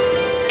are.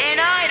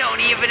 And I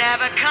don't even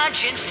have a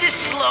conscience to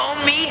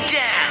slow me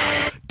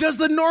down. Does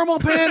the normal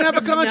Pan have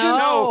a conscience?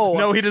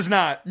 No, he does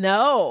not.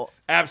 No.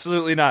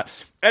 Absolutely not.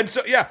 And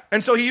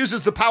so he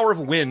uses the power of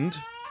wind.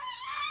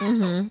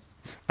 Mm-hmm.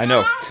 I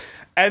know.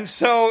 And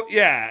so,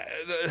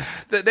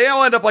 they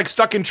all end up like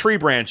stuck in tree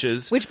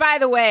branches. Which, by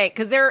the way,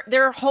 because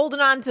they're holding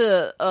on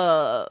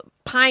to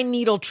pine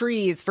needle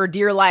trees for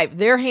dear life.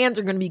 Their hands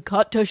are going to be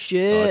cut to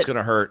shit. Oh, it's going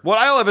to hurt. What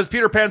I love is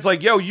Peter Pan's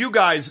like, yo, you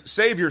guys,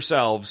 save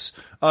yourselves.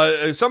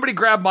 Somebody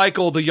grab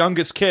Michael, the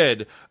youngest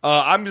kid.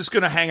 I'm just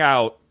going to hang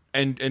out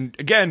and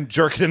again,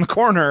 jerk it in the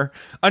corner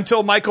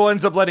until Michael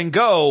ends up letting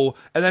go,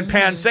 and then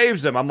Pan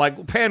saves him. I'm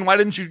like, Pan, why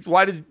did you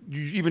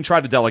even try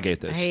to delegate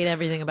this? I hate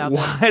everything about this.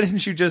 Why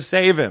didn't you just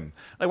save him?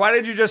 Like, why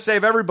didn't you just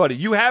save everybody?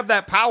 You have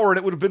that power, and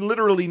it would have been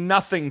literally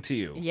nothing to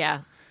you.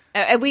 Yeah.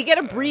 And we get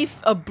a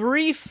brief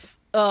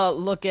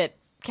look at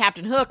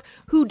Captain Hook,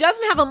 who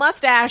doesn't have a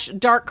mustache,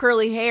 dark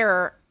curly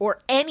hair, or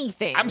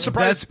anything. I'm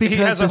surprised that's because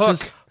he has a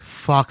hook.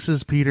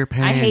 Fox's Peter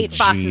Pan. I hate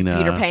Fox's Gina.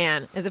 Peter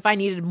Pan, as if I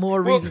needed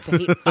more reason to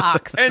hate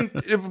Fox. And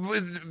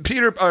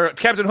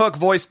Captain Hook,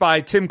 voiced by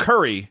Tim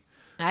Curry,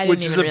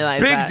 which is a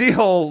big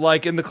deal,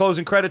 like in the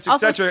closing credits,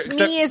 etc. Also,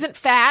 Smee isn't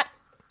fat.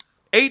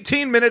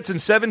 18 minutes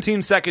and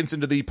 17 seconds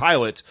into the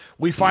pilot,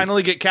 we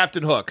finally get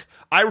Captain Hook.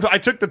 I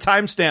took the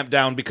timestamp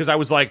down because I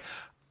was like,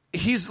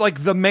 he's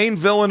like the main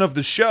villain of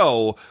the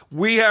show.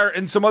 We are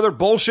in some other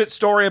bullshit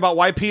story about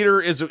why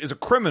Peter is a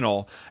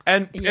criminal.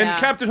 And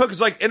Captain Hook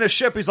is like in a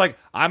ship. He's like,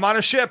 I'm on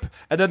a ship.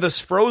 And then this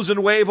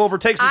frozen wave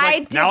overtakes him. He's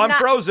like, now I'm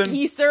frozen.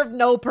 He served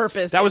no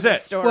purpose. That was it.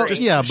 Story. Well,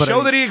 but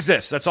show that he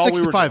exists. That's all we were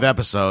doing. 65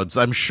 episodes.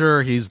 I'm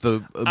sure he's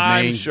the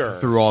main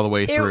through all the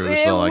way through.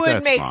 It so like, would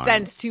that's make fine.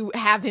 sense to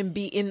have him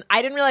be in.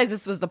 I didn't realize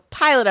this was the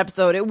pilot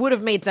episode. It would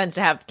have made sense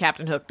to have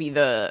Captain Hook be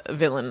the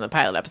villain in the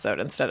pilot episode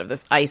instead of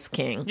this Ice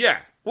King. Yeah.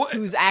 Well,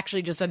 who's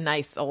actually just a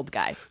nice old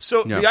guy.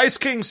 So the Ice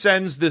King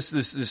sends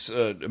this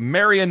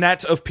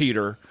marionette of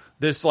Peter,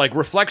 this like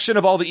reflection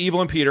of all the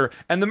evil in Peter,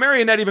 and the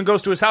marionette even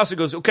goes to his house and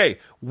goes, okay,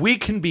 we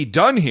can be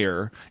done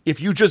here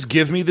if you just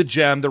give me the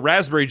gem, the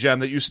raspberry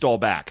gem that you stole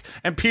back.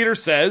 And Peter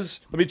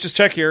says, let me just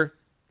check here,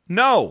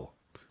 no.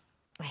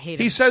 I hate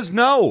him. He says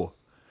no.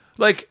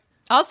 Like,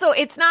 also,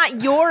 it's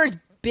not yours,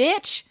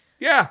 bitch.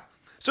 Yeah.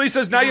 So he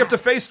says, now you have to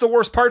face the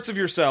worst parts of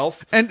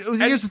yourself. And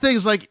here's the thing,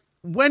 is like,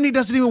 Wendy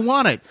doesn't even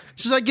want it.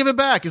 She's like, give it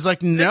back. He's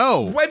like,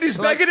 no. Wendy's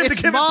begging him to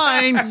give it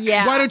back.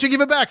 Yeah. Why don't you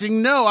give it back?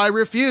 No, I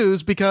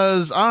refuse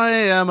because I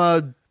am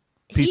a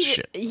piece of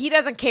shit. He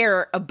doesn't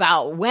care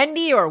about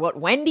Wendy or what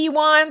Wendy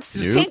wants.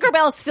 Nope.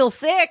 Tinkerbell's still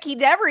sick. He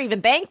never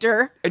even thanked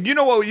her. And you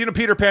know what?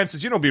 Peter Pan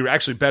says, it'd be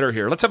actually better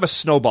here. Let's have a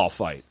snowball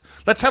fight.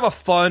 Let's have a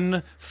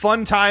fun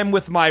time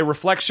with my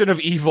reflection of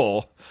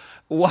evil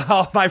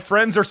while my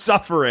friends are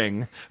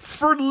suffering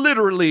for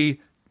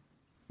literally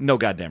No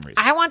goddamn reason.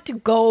 I want to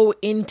go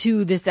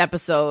into this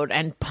episode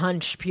and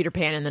punch Peter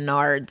Pan in the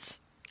nards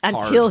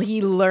until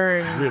he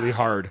learns really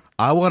hard.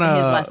 I want his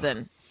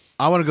lesson.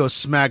 I want to go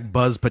smack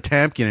Buzz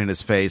Potamkin in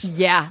his face.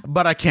 Yeah.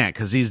 But I can't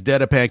because he's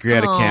dead of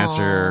pancreatic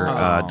cancer,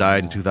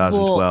 died in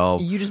 2012.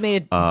 Well, you just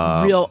made it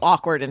real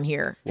awkward in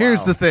here.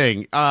 Here's the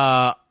thing.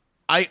 I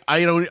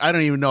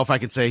don't even know if I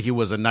can say he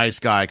was a nice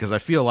guy because I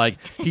feel like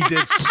he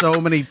did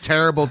so many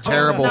terrible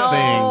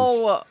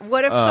things.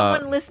 What if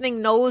someone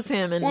listening knows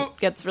him and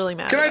gets really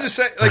mad? Can I just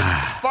say, like,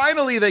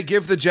 finally they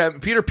give the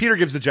gem. Peter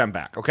gives the gem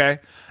back. Okay,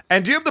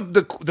 and do you have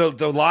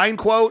the line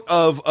quote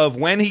of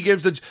when he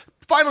gives the?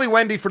 Finally,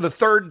 Wendy, for the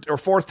third or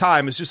fourth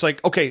time, is just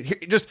like, okay,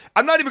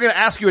 I'm not even going to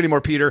ask you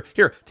anymore, Peter.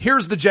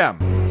 Here's the gem.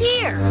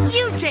 Here,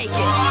 you take it.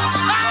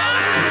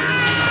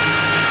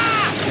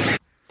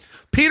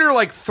 Peter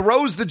like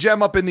throws the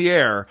gem up in the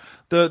air.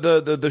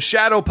 The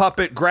shadow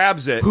puppet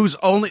grabs it.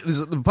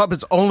 The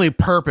puppet's only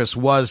purpose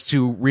was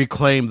to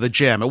reclaim the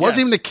gem. It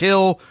wasn't even to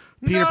kill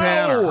Peter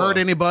Pan or hurt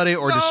anybody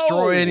or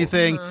destroy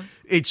anything.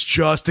 It's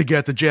just to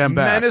get the gem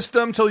back. Menace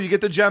them till you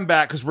get the gem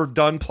back because we're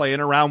done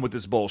playing around with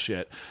this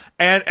bullshit.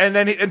 And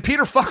then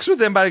Peter fucks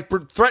with him by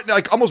threatening,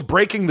 like almost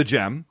breaking the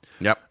gem.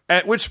 Yep.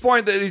 At which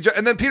point,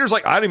 and then Peter's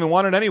like, I don't even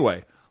want it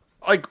anyway.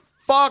 Like,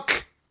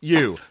 fuck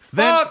you.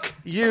 Fuck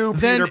you,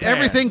 Peter Pan.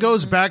 Everything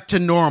goes back to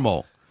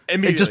normal.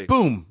 Immediately. It just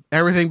boom.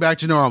 Everything back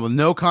to normal.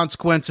 No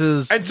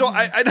consequences. And so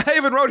I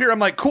even wrote here, I'm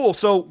like, cool,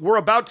 so we're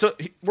about to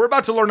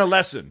learn a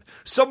lesson.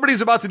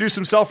 Somebody's about to do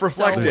some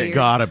self-reflecting. There's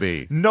gotta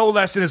be. No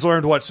lesson is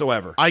learned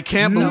whatsoever. I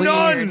can't believe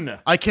none.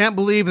 I can't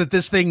believe that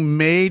this thing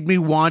made me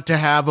want to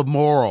have a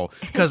moral.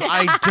 Because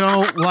I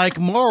don't like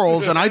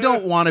morals and I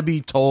don't want to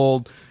be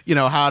told,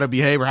 how to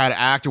behave or how to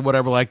act or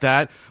whatever like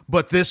that.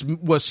 But this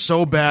was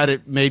so bad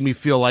it made me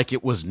feel like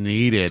it was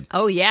needed.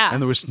 Oh yeah. And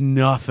there was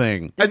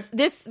nothing.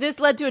 This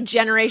led to a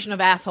generation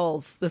of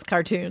assholes, this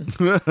cartoon.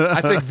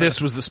 I think this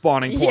was the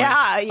spawning point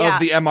of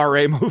the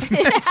MRA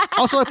movement.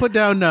 Also, I put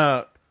down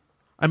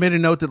I made a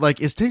note that,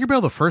 like, is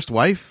Tinkerbell the first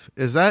wife?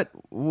 Is that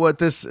what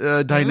this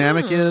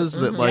dynamic is?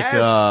 That,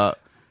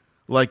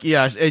 like,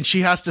 yes. And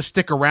she has to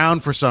stick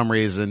around for some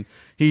reason.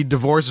 He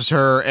divorces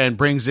her and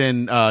brings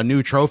in a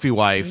new trophy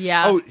wife.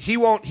 Yeah. Oh, he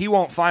won't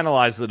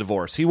finalize the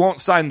divorce. He won't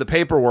sign the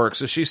paperwork,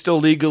 so she's still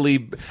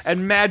legally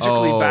and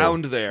magically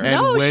bound there. And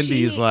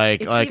Wendy's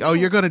like, oh,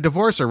 you're going to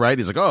divorce her, right?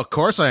 He's like, oh, of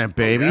course I am,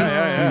 baby.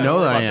 Yeah. You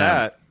know that I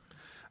am.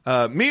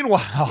 That.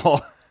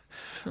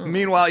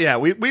 Meanwhile, yeah,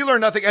 we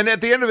learn nothing. And at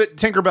the end of it,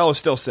 Tinkerbell is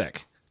still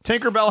sick.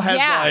 Tinkerbell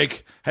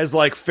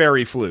has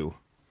fairy flu.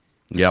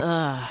 Yep.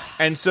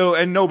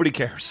 And nobody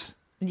cares.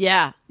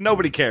 Yeah.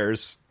 Nobody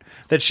cares.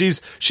 That she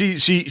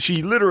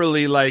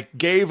literally like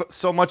gave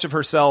so much of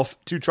herself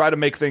to try to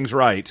make things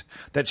right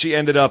that she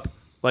ended up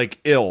like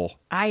ill.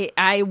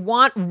 I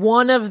want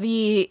one of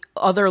the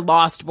other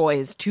Lost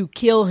Boys to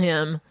kill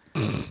him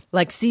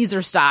like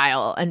Caesar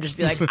style and just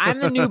be like, I'm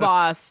the new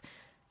boss.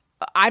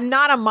 I'm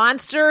not a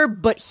monster,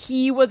 but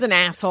he was an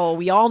asshole.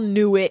 We all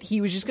knew it.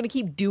 He was just going to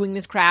keep doing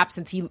this crap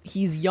since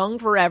he's young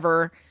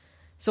forever.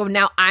 So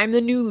now I'm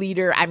the new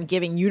leader. I'm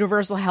giving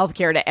universal health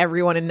care to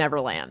everyone in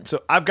Neverland.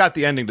 So I've got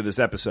the ending to this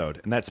episode,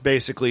 and that's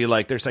basically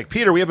like, there's like,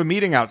 Peter, we have a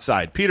meeting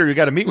outside. Peter, you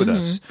got to meet with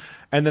us.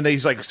 And then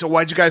he's like, so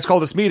why'd you guys call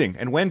this meeting?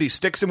 And Wendy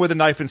sticks him with a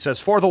knife and says,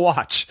 for the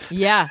watch.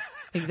 Yeah,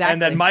 exactly.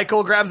 And then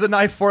Michael grabs a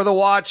knife for the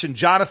watch, and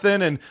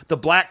Jonathan and the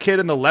black kid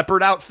in the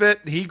leopard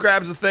outfit, he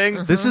grabs a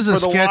thing. This is a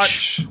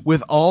sketch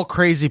with all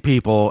crazy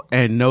people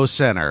and no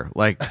center.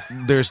 Like,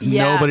 there's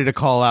nobody to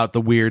call out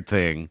the weird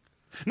thing.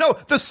 No,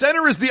 the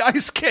center is the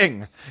Ice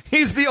King.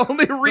 He's the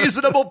only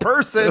reasonable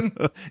person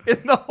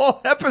in the whole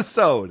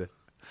episode.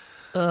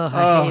 Ugh,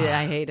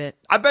 I hate it.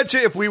 I bet you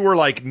if we were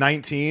like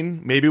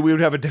 19, maybe we would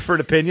have a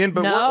different opinion.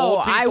 But we're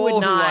old people I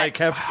would not. who like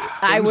have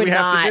things we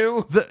have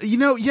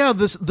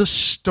to do. The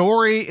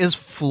story is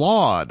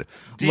flawed.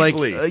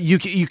 Deeply. Like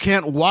you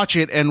can't watch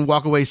it and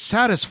walk away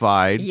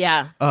satisfied.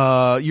 Yeah.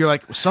 You're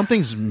like,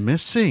 something's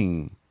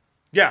missing.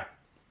 Yeah.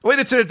 Wait,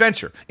 it's an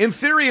adventure. In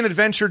theory, an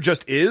adventure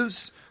just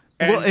is.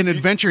 Well, an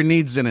adventure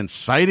needs an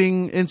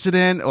inciting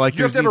incident. Like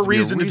you have to have a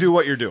reason to do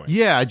what you're doing.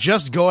 Yeah,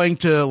 just going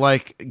to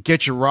like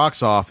get your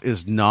rocks off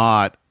is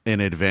not an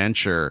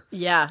adventure.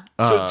 Yeah.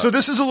 So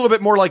this is a little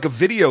bit more like a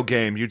video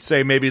game, you'd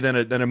say, maybe than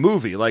a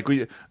movie. Like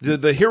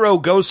the hero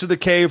goes to the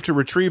cave to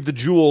retrieve the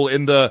jewel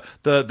in the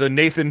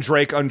Nathan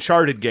Drake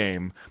Uncharted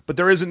game, but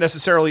there isn't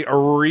necessarily a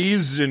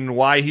reason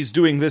why he's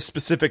doing this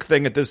specific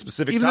thing at this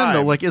specific time. Even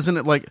though, like, isn't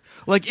it like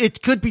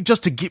it could be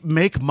just to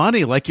make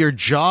money? Like your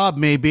job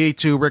may be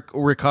to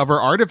recover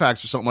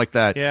artifacts or something like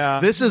that. Yeah.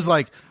 This is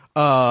like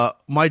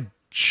my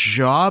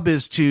job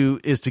is to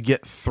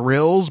get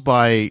thrills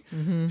by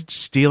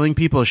stealing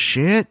people's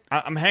shit.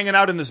 I'm hanging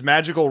out in this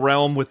magical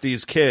realm with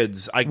these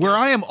kids. Where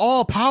I am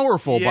all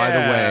powerful, by the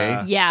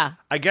way. Yeah.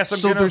 I guess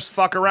I'm gonna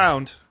fuck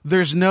around.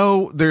 There's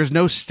no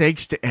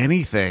stakes to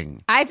anything.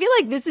 I feel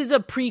like this is a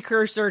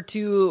precursor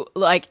to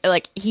like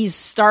he's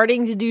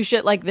starting to do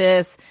shit like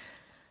this.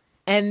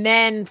 And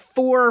then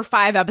 4 or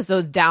 5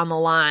 episodes down the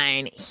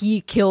line,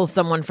 he kills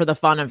someone for the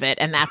fun of it,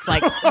 and that's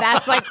like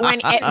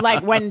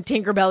when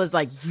Tinkerbell is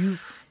like,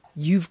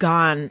 you've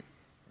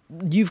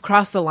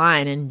crossed the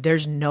line, and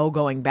there's no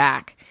going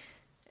back.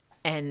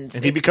 And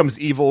he becomes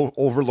evil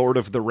overlord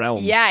of the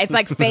realm. Yeah, it's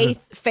like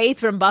Faith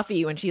from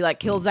Buffy when she like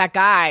kills that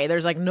guy.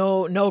 There's like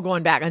no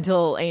going back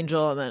until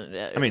Angel, and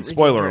then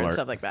spoiler alert, and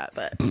stuff like that.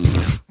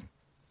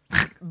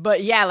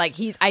 But yeah, like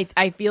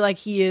I feel like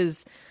he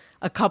is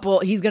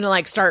he's gonna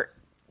like start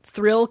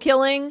thrill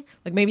killing.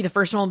 Like maybe the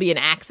first one will be an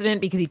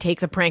accident because he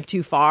takes a prank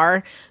too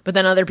far, but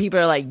then other people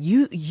are like,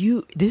 you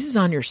this is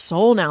on your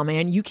soul now,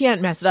 man, you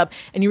can't mess it up.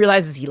 And he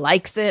realizes he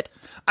likes it.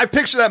 I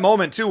picture that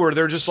moment too where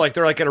they're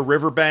like at a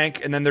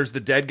riverbank, and then there's the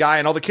dead guy,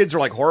 and all the kids are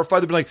like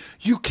horrified. They'll be like,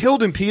 you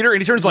killed him, Peter.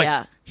 And he turns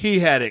like, he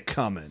had it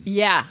coming.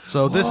 Yeah.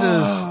 So this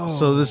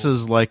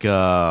is like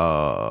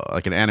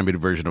an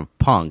animated version of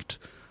Punk'd,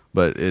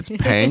 but it's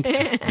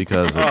Panked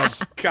because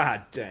it's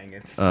God dang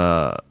it.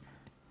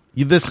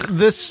 This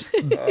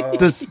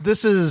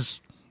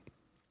is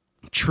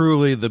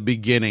truly the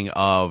beginning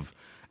of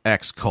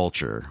X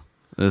culture.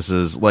 This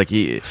is like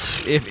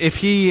if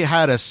he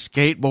had a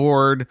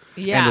skateboard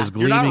and was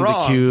gleaming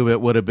the cube, it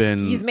would have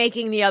been. He's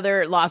making the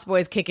other Lost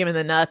Boys kick him in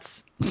the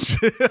nuts.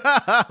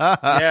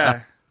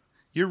 Yeah,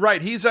 you're right.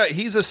 He's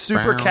a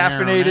super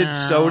caffeinated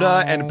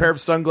soda and a pair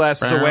of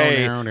sunglasses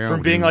away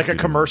from being like a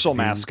commercial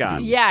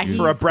mascot. Yeah,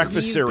 for a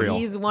breakfast cereal.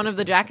 He's one of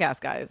the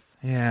Jackass guys.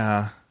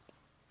 Yeah,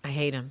 I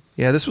hate him.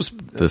 Yeah, this is.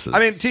 I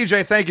mean,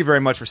 TJ, thank you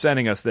very much for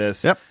sending us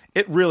this. Yep,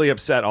 it really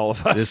upset all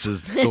of us. This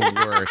is the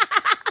worst.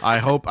 I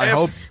hope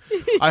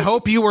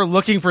you were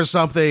looking for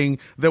something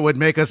that would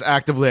make us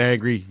actively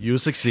angry. You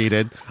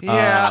succeeded.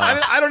 Yeah,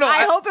 I don't know.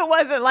 I hope it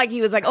wasn't like he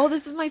was like, "Oh,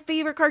 this is my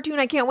favorite cartoon.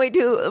 I can't wait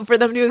for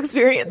them to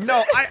experience."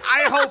 No,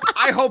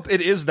 I hope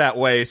it is that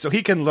way, so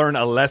he can learn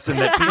a lesson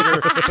that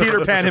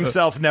Peter Pan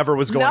himself never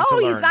was going to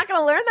learn. No, he's not going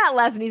to learn that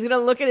lesson. He's going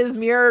to look at his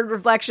mirrored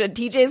reflection.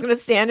 TJ is going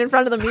to stand in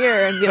front of the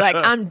mirror and be like,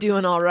 "I'm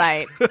doing all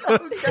right."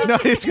 No,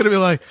 he's going to be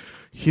like,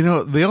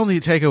 the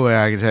only takeaway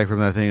I can take from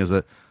that thing is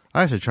that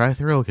I should try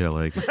thrill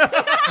killing.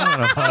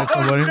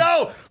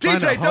 No,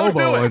 TJ, don't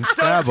do it. And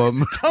stab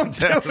him. Don't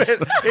do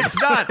it.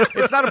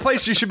 It's not a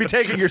place you should be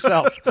taking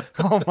yourself.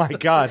 Oh my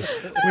God,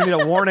 we need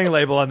a warning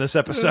label on this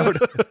episode.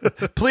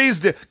 Please,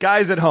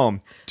 guys at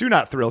home, do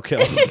not thrill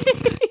kill.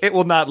 It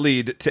will not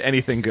lead to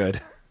anything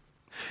good.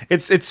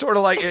 It's sort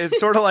of like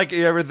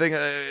everything.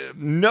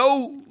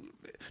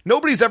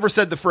 Nobody's ever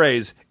said the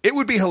phrase, "It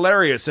would be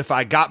hilarious if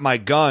I got my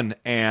gun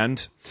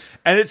and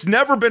it's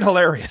never been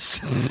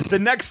hilarious." The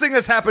next thing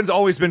that's happened's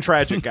always been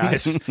tragic,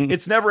 guys.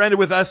 It's never ended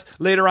with us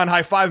later on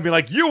high five and be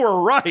like, "You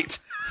were right."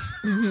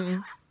 Mm-hmm.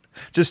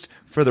 Just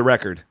for the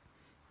record,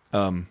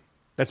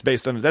 that's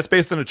based on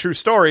a true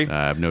story.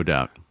 I have no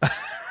doubt.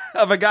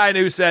 Of a guy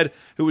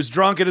who was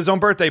drunk at his own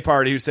birthday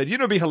party who said,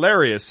 "It'd be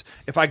hilarious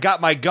if I got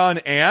my gun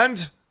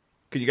and."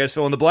 Can you guys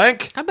fill in the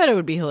blank? I bet it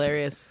would be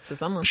hilarious to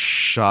someone.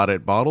 Shot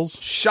at bottles?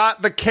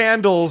 Shot the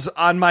candles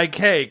on my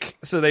cake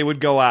so they would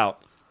go out.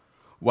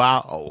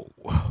 Wow.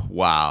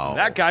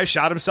 That guy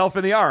shot himself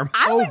in the arm.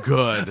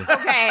 Good.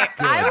 Okay.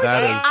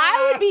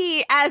 I would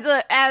be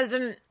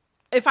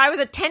if I was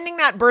attending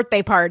that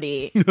birthday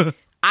party,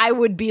 I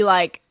would be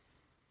like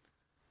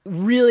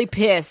really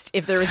pissed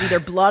if there was either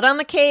blood on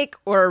the cake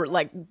or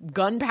like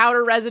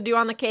gunpowder residue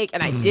on the cake,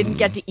 and I didn't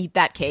get to eat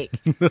that cake.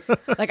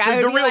 Like,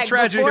 I would be like,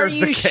 before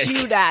you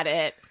shoot at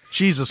it.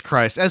 Jesus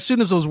Christ! As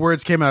soon as those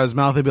words came out of his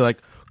mouth, he'd be like,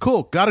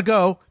 "Cool, gotta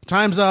go.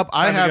 Time's up.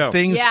 I have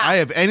things. Yeah. I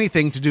have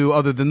anything to do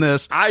other than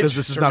this because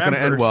this is not going to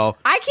end well."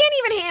 I can't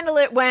even handle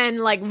it when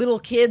like little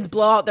kids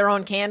blow out their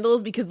own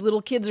candles because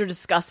little kids are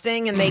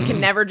disgusting and they can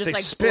never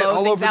just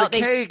blow things out.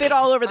 They spit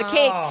all over the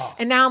cake,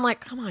 and now I'm like,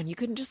 come on, you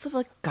couldn't just have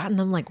like gotten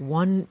them like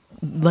one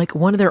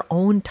of their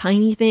own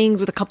tiny things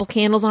with a couple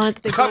candles on it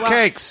that they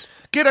cupcakes.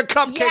 Get a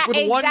cupcake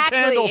with one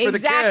candle for the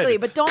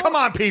kid. But don't come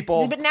on,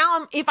 people. But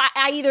now if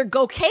I either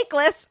go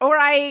cakeless or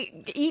I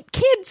eat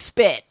kid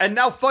spit. And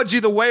now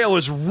Fudgy the Whale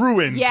is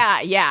ruined.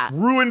 Yeah.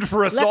 Ruined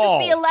for us all.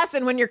 Let this be a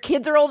lesson when your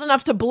kids are old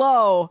enough to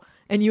blow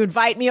and you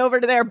invite me over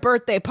to their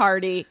birthday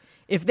party.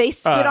 If they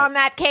spit on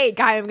that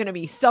cake, I am going to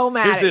be so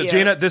mad at you.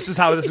 Gina, this is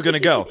how this is going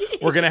to go.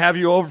 We're going to have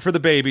you over for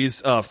the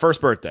baby's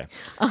first birthday,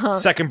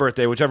 second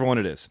birthday, whichever one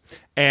it is.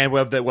 And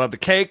we'll have the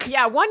cake.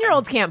 Yeah,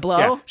 1-year-olds can't blow.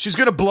 Yeah, she's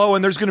going to blow,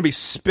 and there's going to be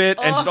spit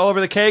and just all over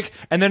the cake.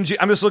 And then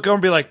I'm just looking over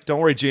and be like, "Don't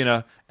worry,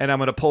 Gina." And I'm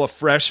going to pull a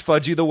fresh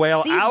Fudgy the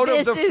Whale out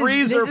of the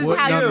freezer for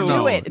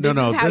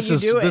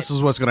you. This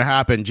is what's going to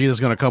happen.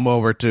 Gina's going to come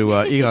over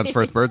to Egon's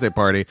first birthday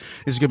party.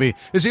 He's going to be,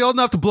 "Is he old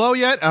enough to blow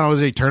yet?" And I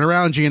was like, "Turn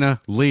around, Gina.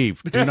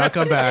 Leave. Do not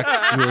come back.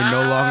 You are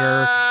no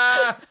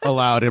longer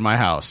allowed in my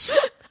house."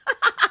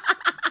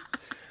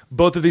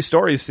 Both of these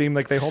stories seem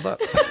like they hold up.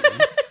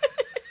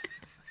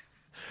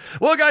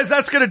 Well, guys,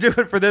 that's going to do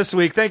it for this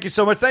week. Thank you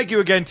so much. Thank you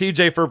again,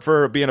 TJ,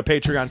 for being a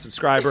Patreon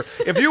subscriber.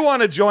 If you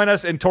want to join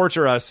us and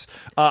torture us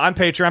on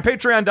Patreon,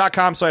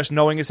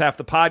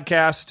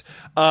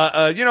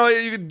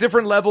 patreon.com/knowingishalfthepodcast.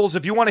 Different levels.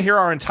 If you want to hear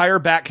our entire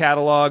back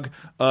catalog,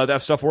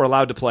 that stuff we're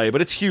allowed to play,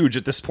 but it's huge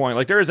at this point.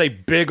 Like, there is a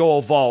big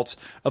old vault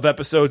of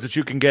episodes that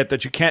you can get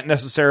that you can't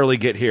necessarily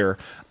get here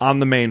on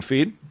the main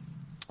feed.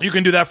 You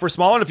can do that for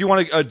small, and if you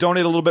want to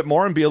donate a little bit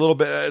more and be a little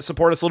bit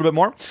support us a little bit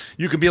more,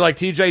 you can be like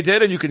TJ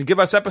did, and you can give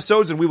us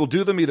episodes, and we will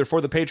do them either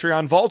for the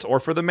Patreon vault or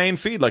for the main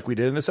feed, like we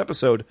did in this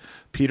episode,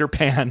 Peter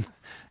Pan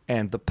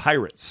and the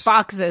Pirates.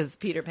 Foxes,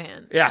 Peter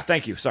Pan. Yeah,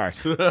 thank you. Sorry.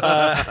 You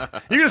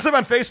can just live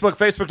on Facebook,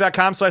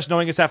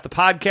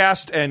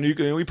 facebook.com/knowingishalfthepodcast, and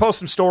we post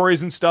some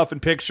stories and stuff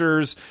and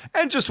pictures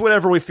and just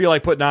whatever we feel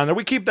like putting on there.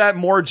 We keep that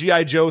more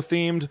G.I. Joe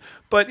themed,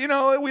 but,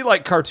 we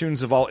like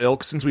cartoons of all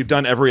ilks since we've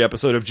done every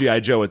episode of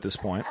G.I. Joe at this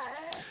point.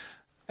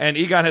 And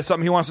Egon has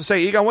something he wants to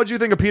say. Egon, what did you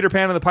think of Peter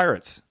Pan and the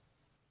Pirates?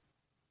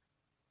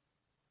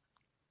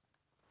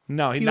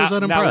 No, he was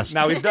unimpressed.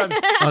 Now he's done.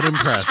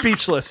 Unimpressed.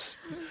 Speechless.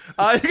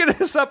 You can hit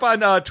us up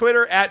on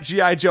Twitter at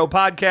G.I. Joe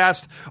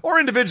Podcast, or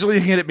individually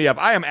you can hit me up.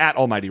 I am at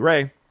Almighty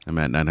Ray. I'm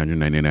at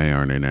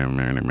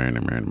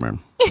 999.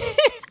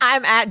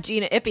 I'm at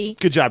Gina Ippy.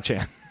 Good job,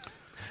 Chan.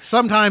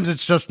 Sometimes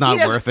it's just not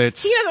worth it.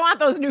 He doesn't want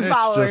those new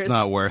followers. It's just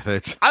not worth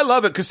it. I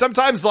love it because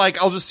sometimes,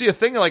 I'll just see a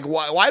thing like,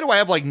 why do I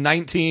have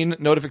 19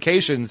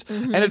 notifications?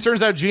 Mm-hmm. And it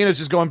turns out Gina's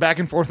just going back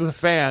and forth with a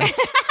fan.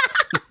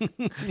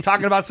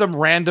 Talking about some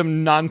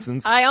random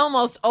nonsense. I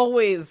almost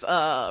always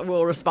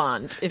will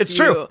respond. It's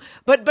true.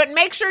 But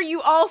make sure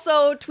you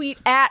also tweet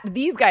at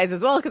these guys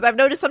as well, because I've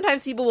noticed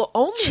sometimes people will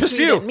only just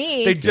tweet you. at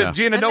me.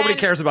 Gina, nobody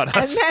cares about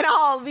us. And then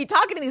I'll be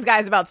talking to these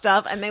guys about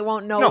stuff, and they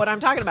won't know what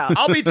I'm talking about.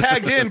 I'll be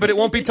tagged in, but it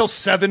won't be till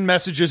 7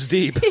 messages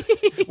deep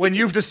when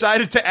you've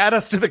decided to add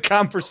us to the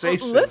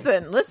conversation.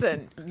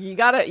 Listen. You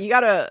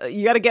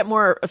gotta get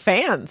more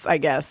fans, I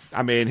guess.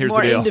 I mean, here's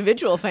more the deal.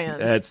 Individual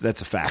fans.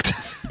 That's a fact.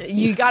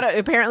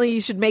 Apparently you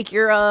should make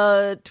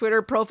your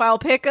Twitter profile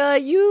pic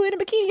you in a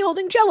bikini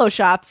holding Jell-O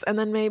shots, and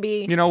then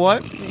maybe you know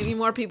what? Maybe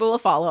more people will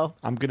follow.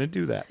 I'm gonna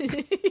do that.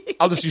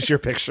 I'll just use your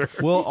picture.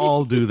 We'll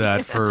all do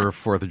that for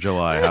 4th of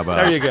July. How about?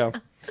 There you go,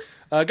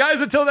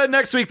 guys. Until then,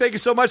 next week. Thank you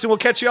so much, and we'll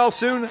catch you all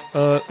soon.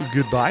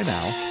 Goodbye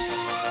now.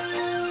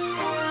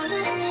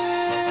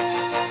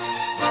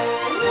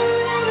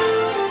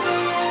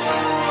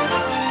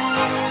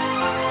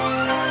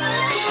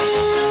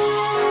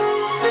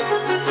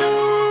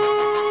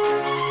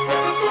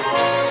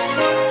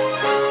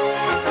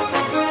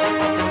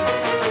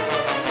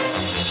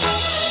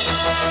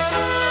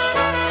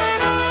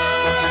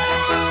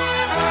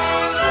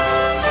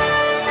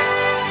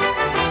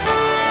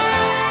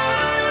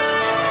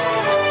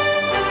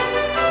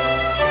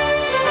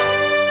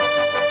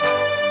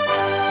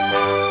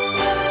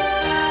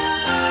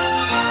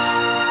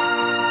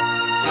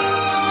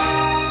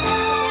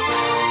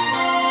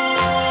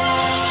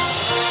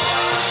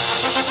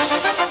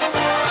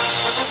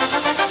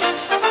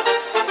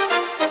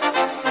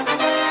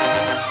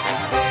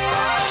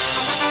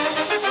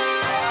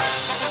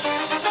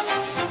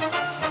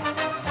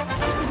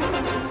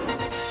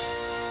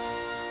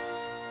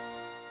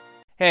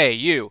 Hey,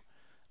 you.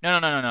 No.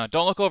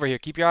 Don't look over here.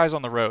 Keep your eyes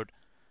on the road.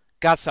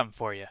 Got something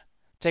for you.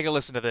 Take a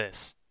listen to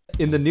this.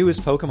 In the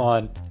newest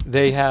Pokemon,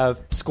 they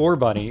have Score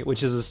Bunny,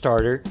 which is a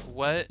starter.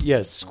 What?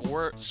 Yes.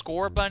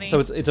 Score Bunny?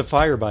 So it's a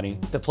fire bunny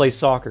that plays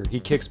soccer.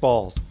 He kicks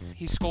balls.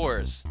 He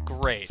scores.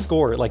 Great.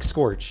 Score, like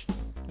Scorch,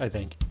 I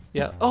think.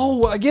 Yeah.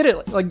 Oh, I get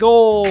it. Like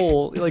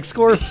goal. Like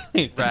Score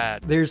Bunny.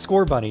 Rad. There's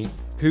Score Bunny,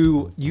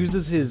 who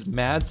uses his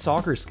mad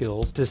soccer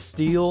skills to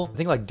steal, I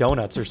think, like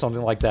donuts or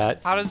something like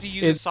that. How does he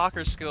use his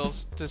soccer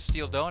skills to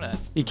steal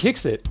donuts? He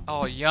kicks it.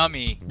 Oh,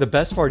 yummy. The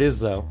best part is,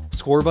 though,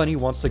 Score Bunny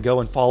wants to go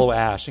and follow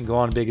Ash and go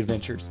on big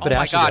adventures. But oh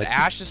my Ash god, is like,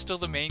 Ash is still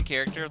the main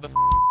character of the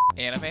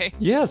anime?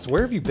 Yes,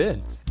 where have you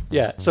been?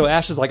 Yeah, so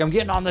Ash is like, I'm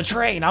getting on the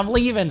train, I'm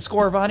leaving,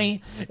 Score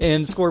Bunny.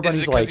 And Score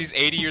Bunny's like... Is it because he's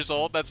 80 years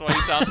old? That's why he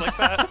sounds like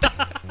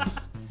that?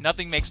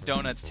 Nothing makes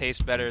donuts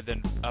taste better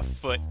than a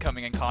foot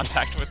coming in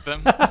contact with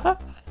them.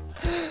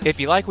 If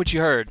you like what you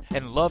heard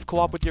and love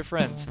co-op with your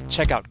friends,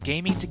 check out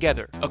Gaming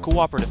Together, a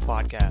cooperative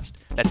podcast.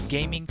 That's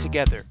Gaming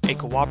Together, a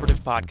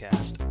cooperative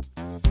podcast.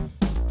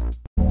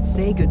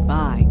 Say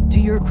goodbye to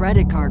your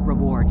credit card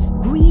rewards.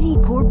 Greedy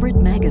corporate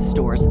mega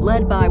stores,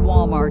 led by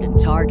Walmart and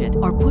Target,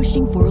 are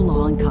pushing for a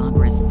law in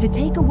Congress to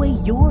take away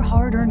your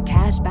hard-earned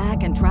cash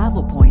back and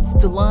travel points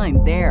to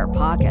line their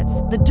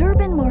pockets. The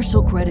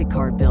Durbin-Marshall credit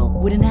card bill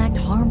would enact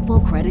harmful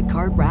credit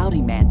card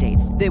routing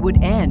mandates that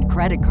would end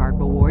credit card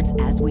rewards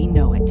as we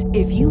know it.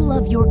 If you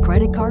love your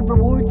credit card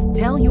rewards,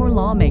 tell your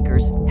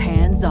lawmakers,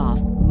 hands off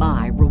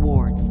my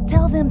rewards.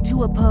 Tell them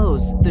to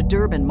oppose the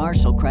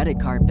Durbin-Marshall credit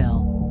card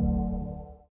bill.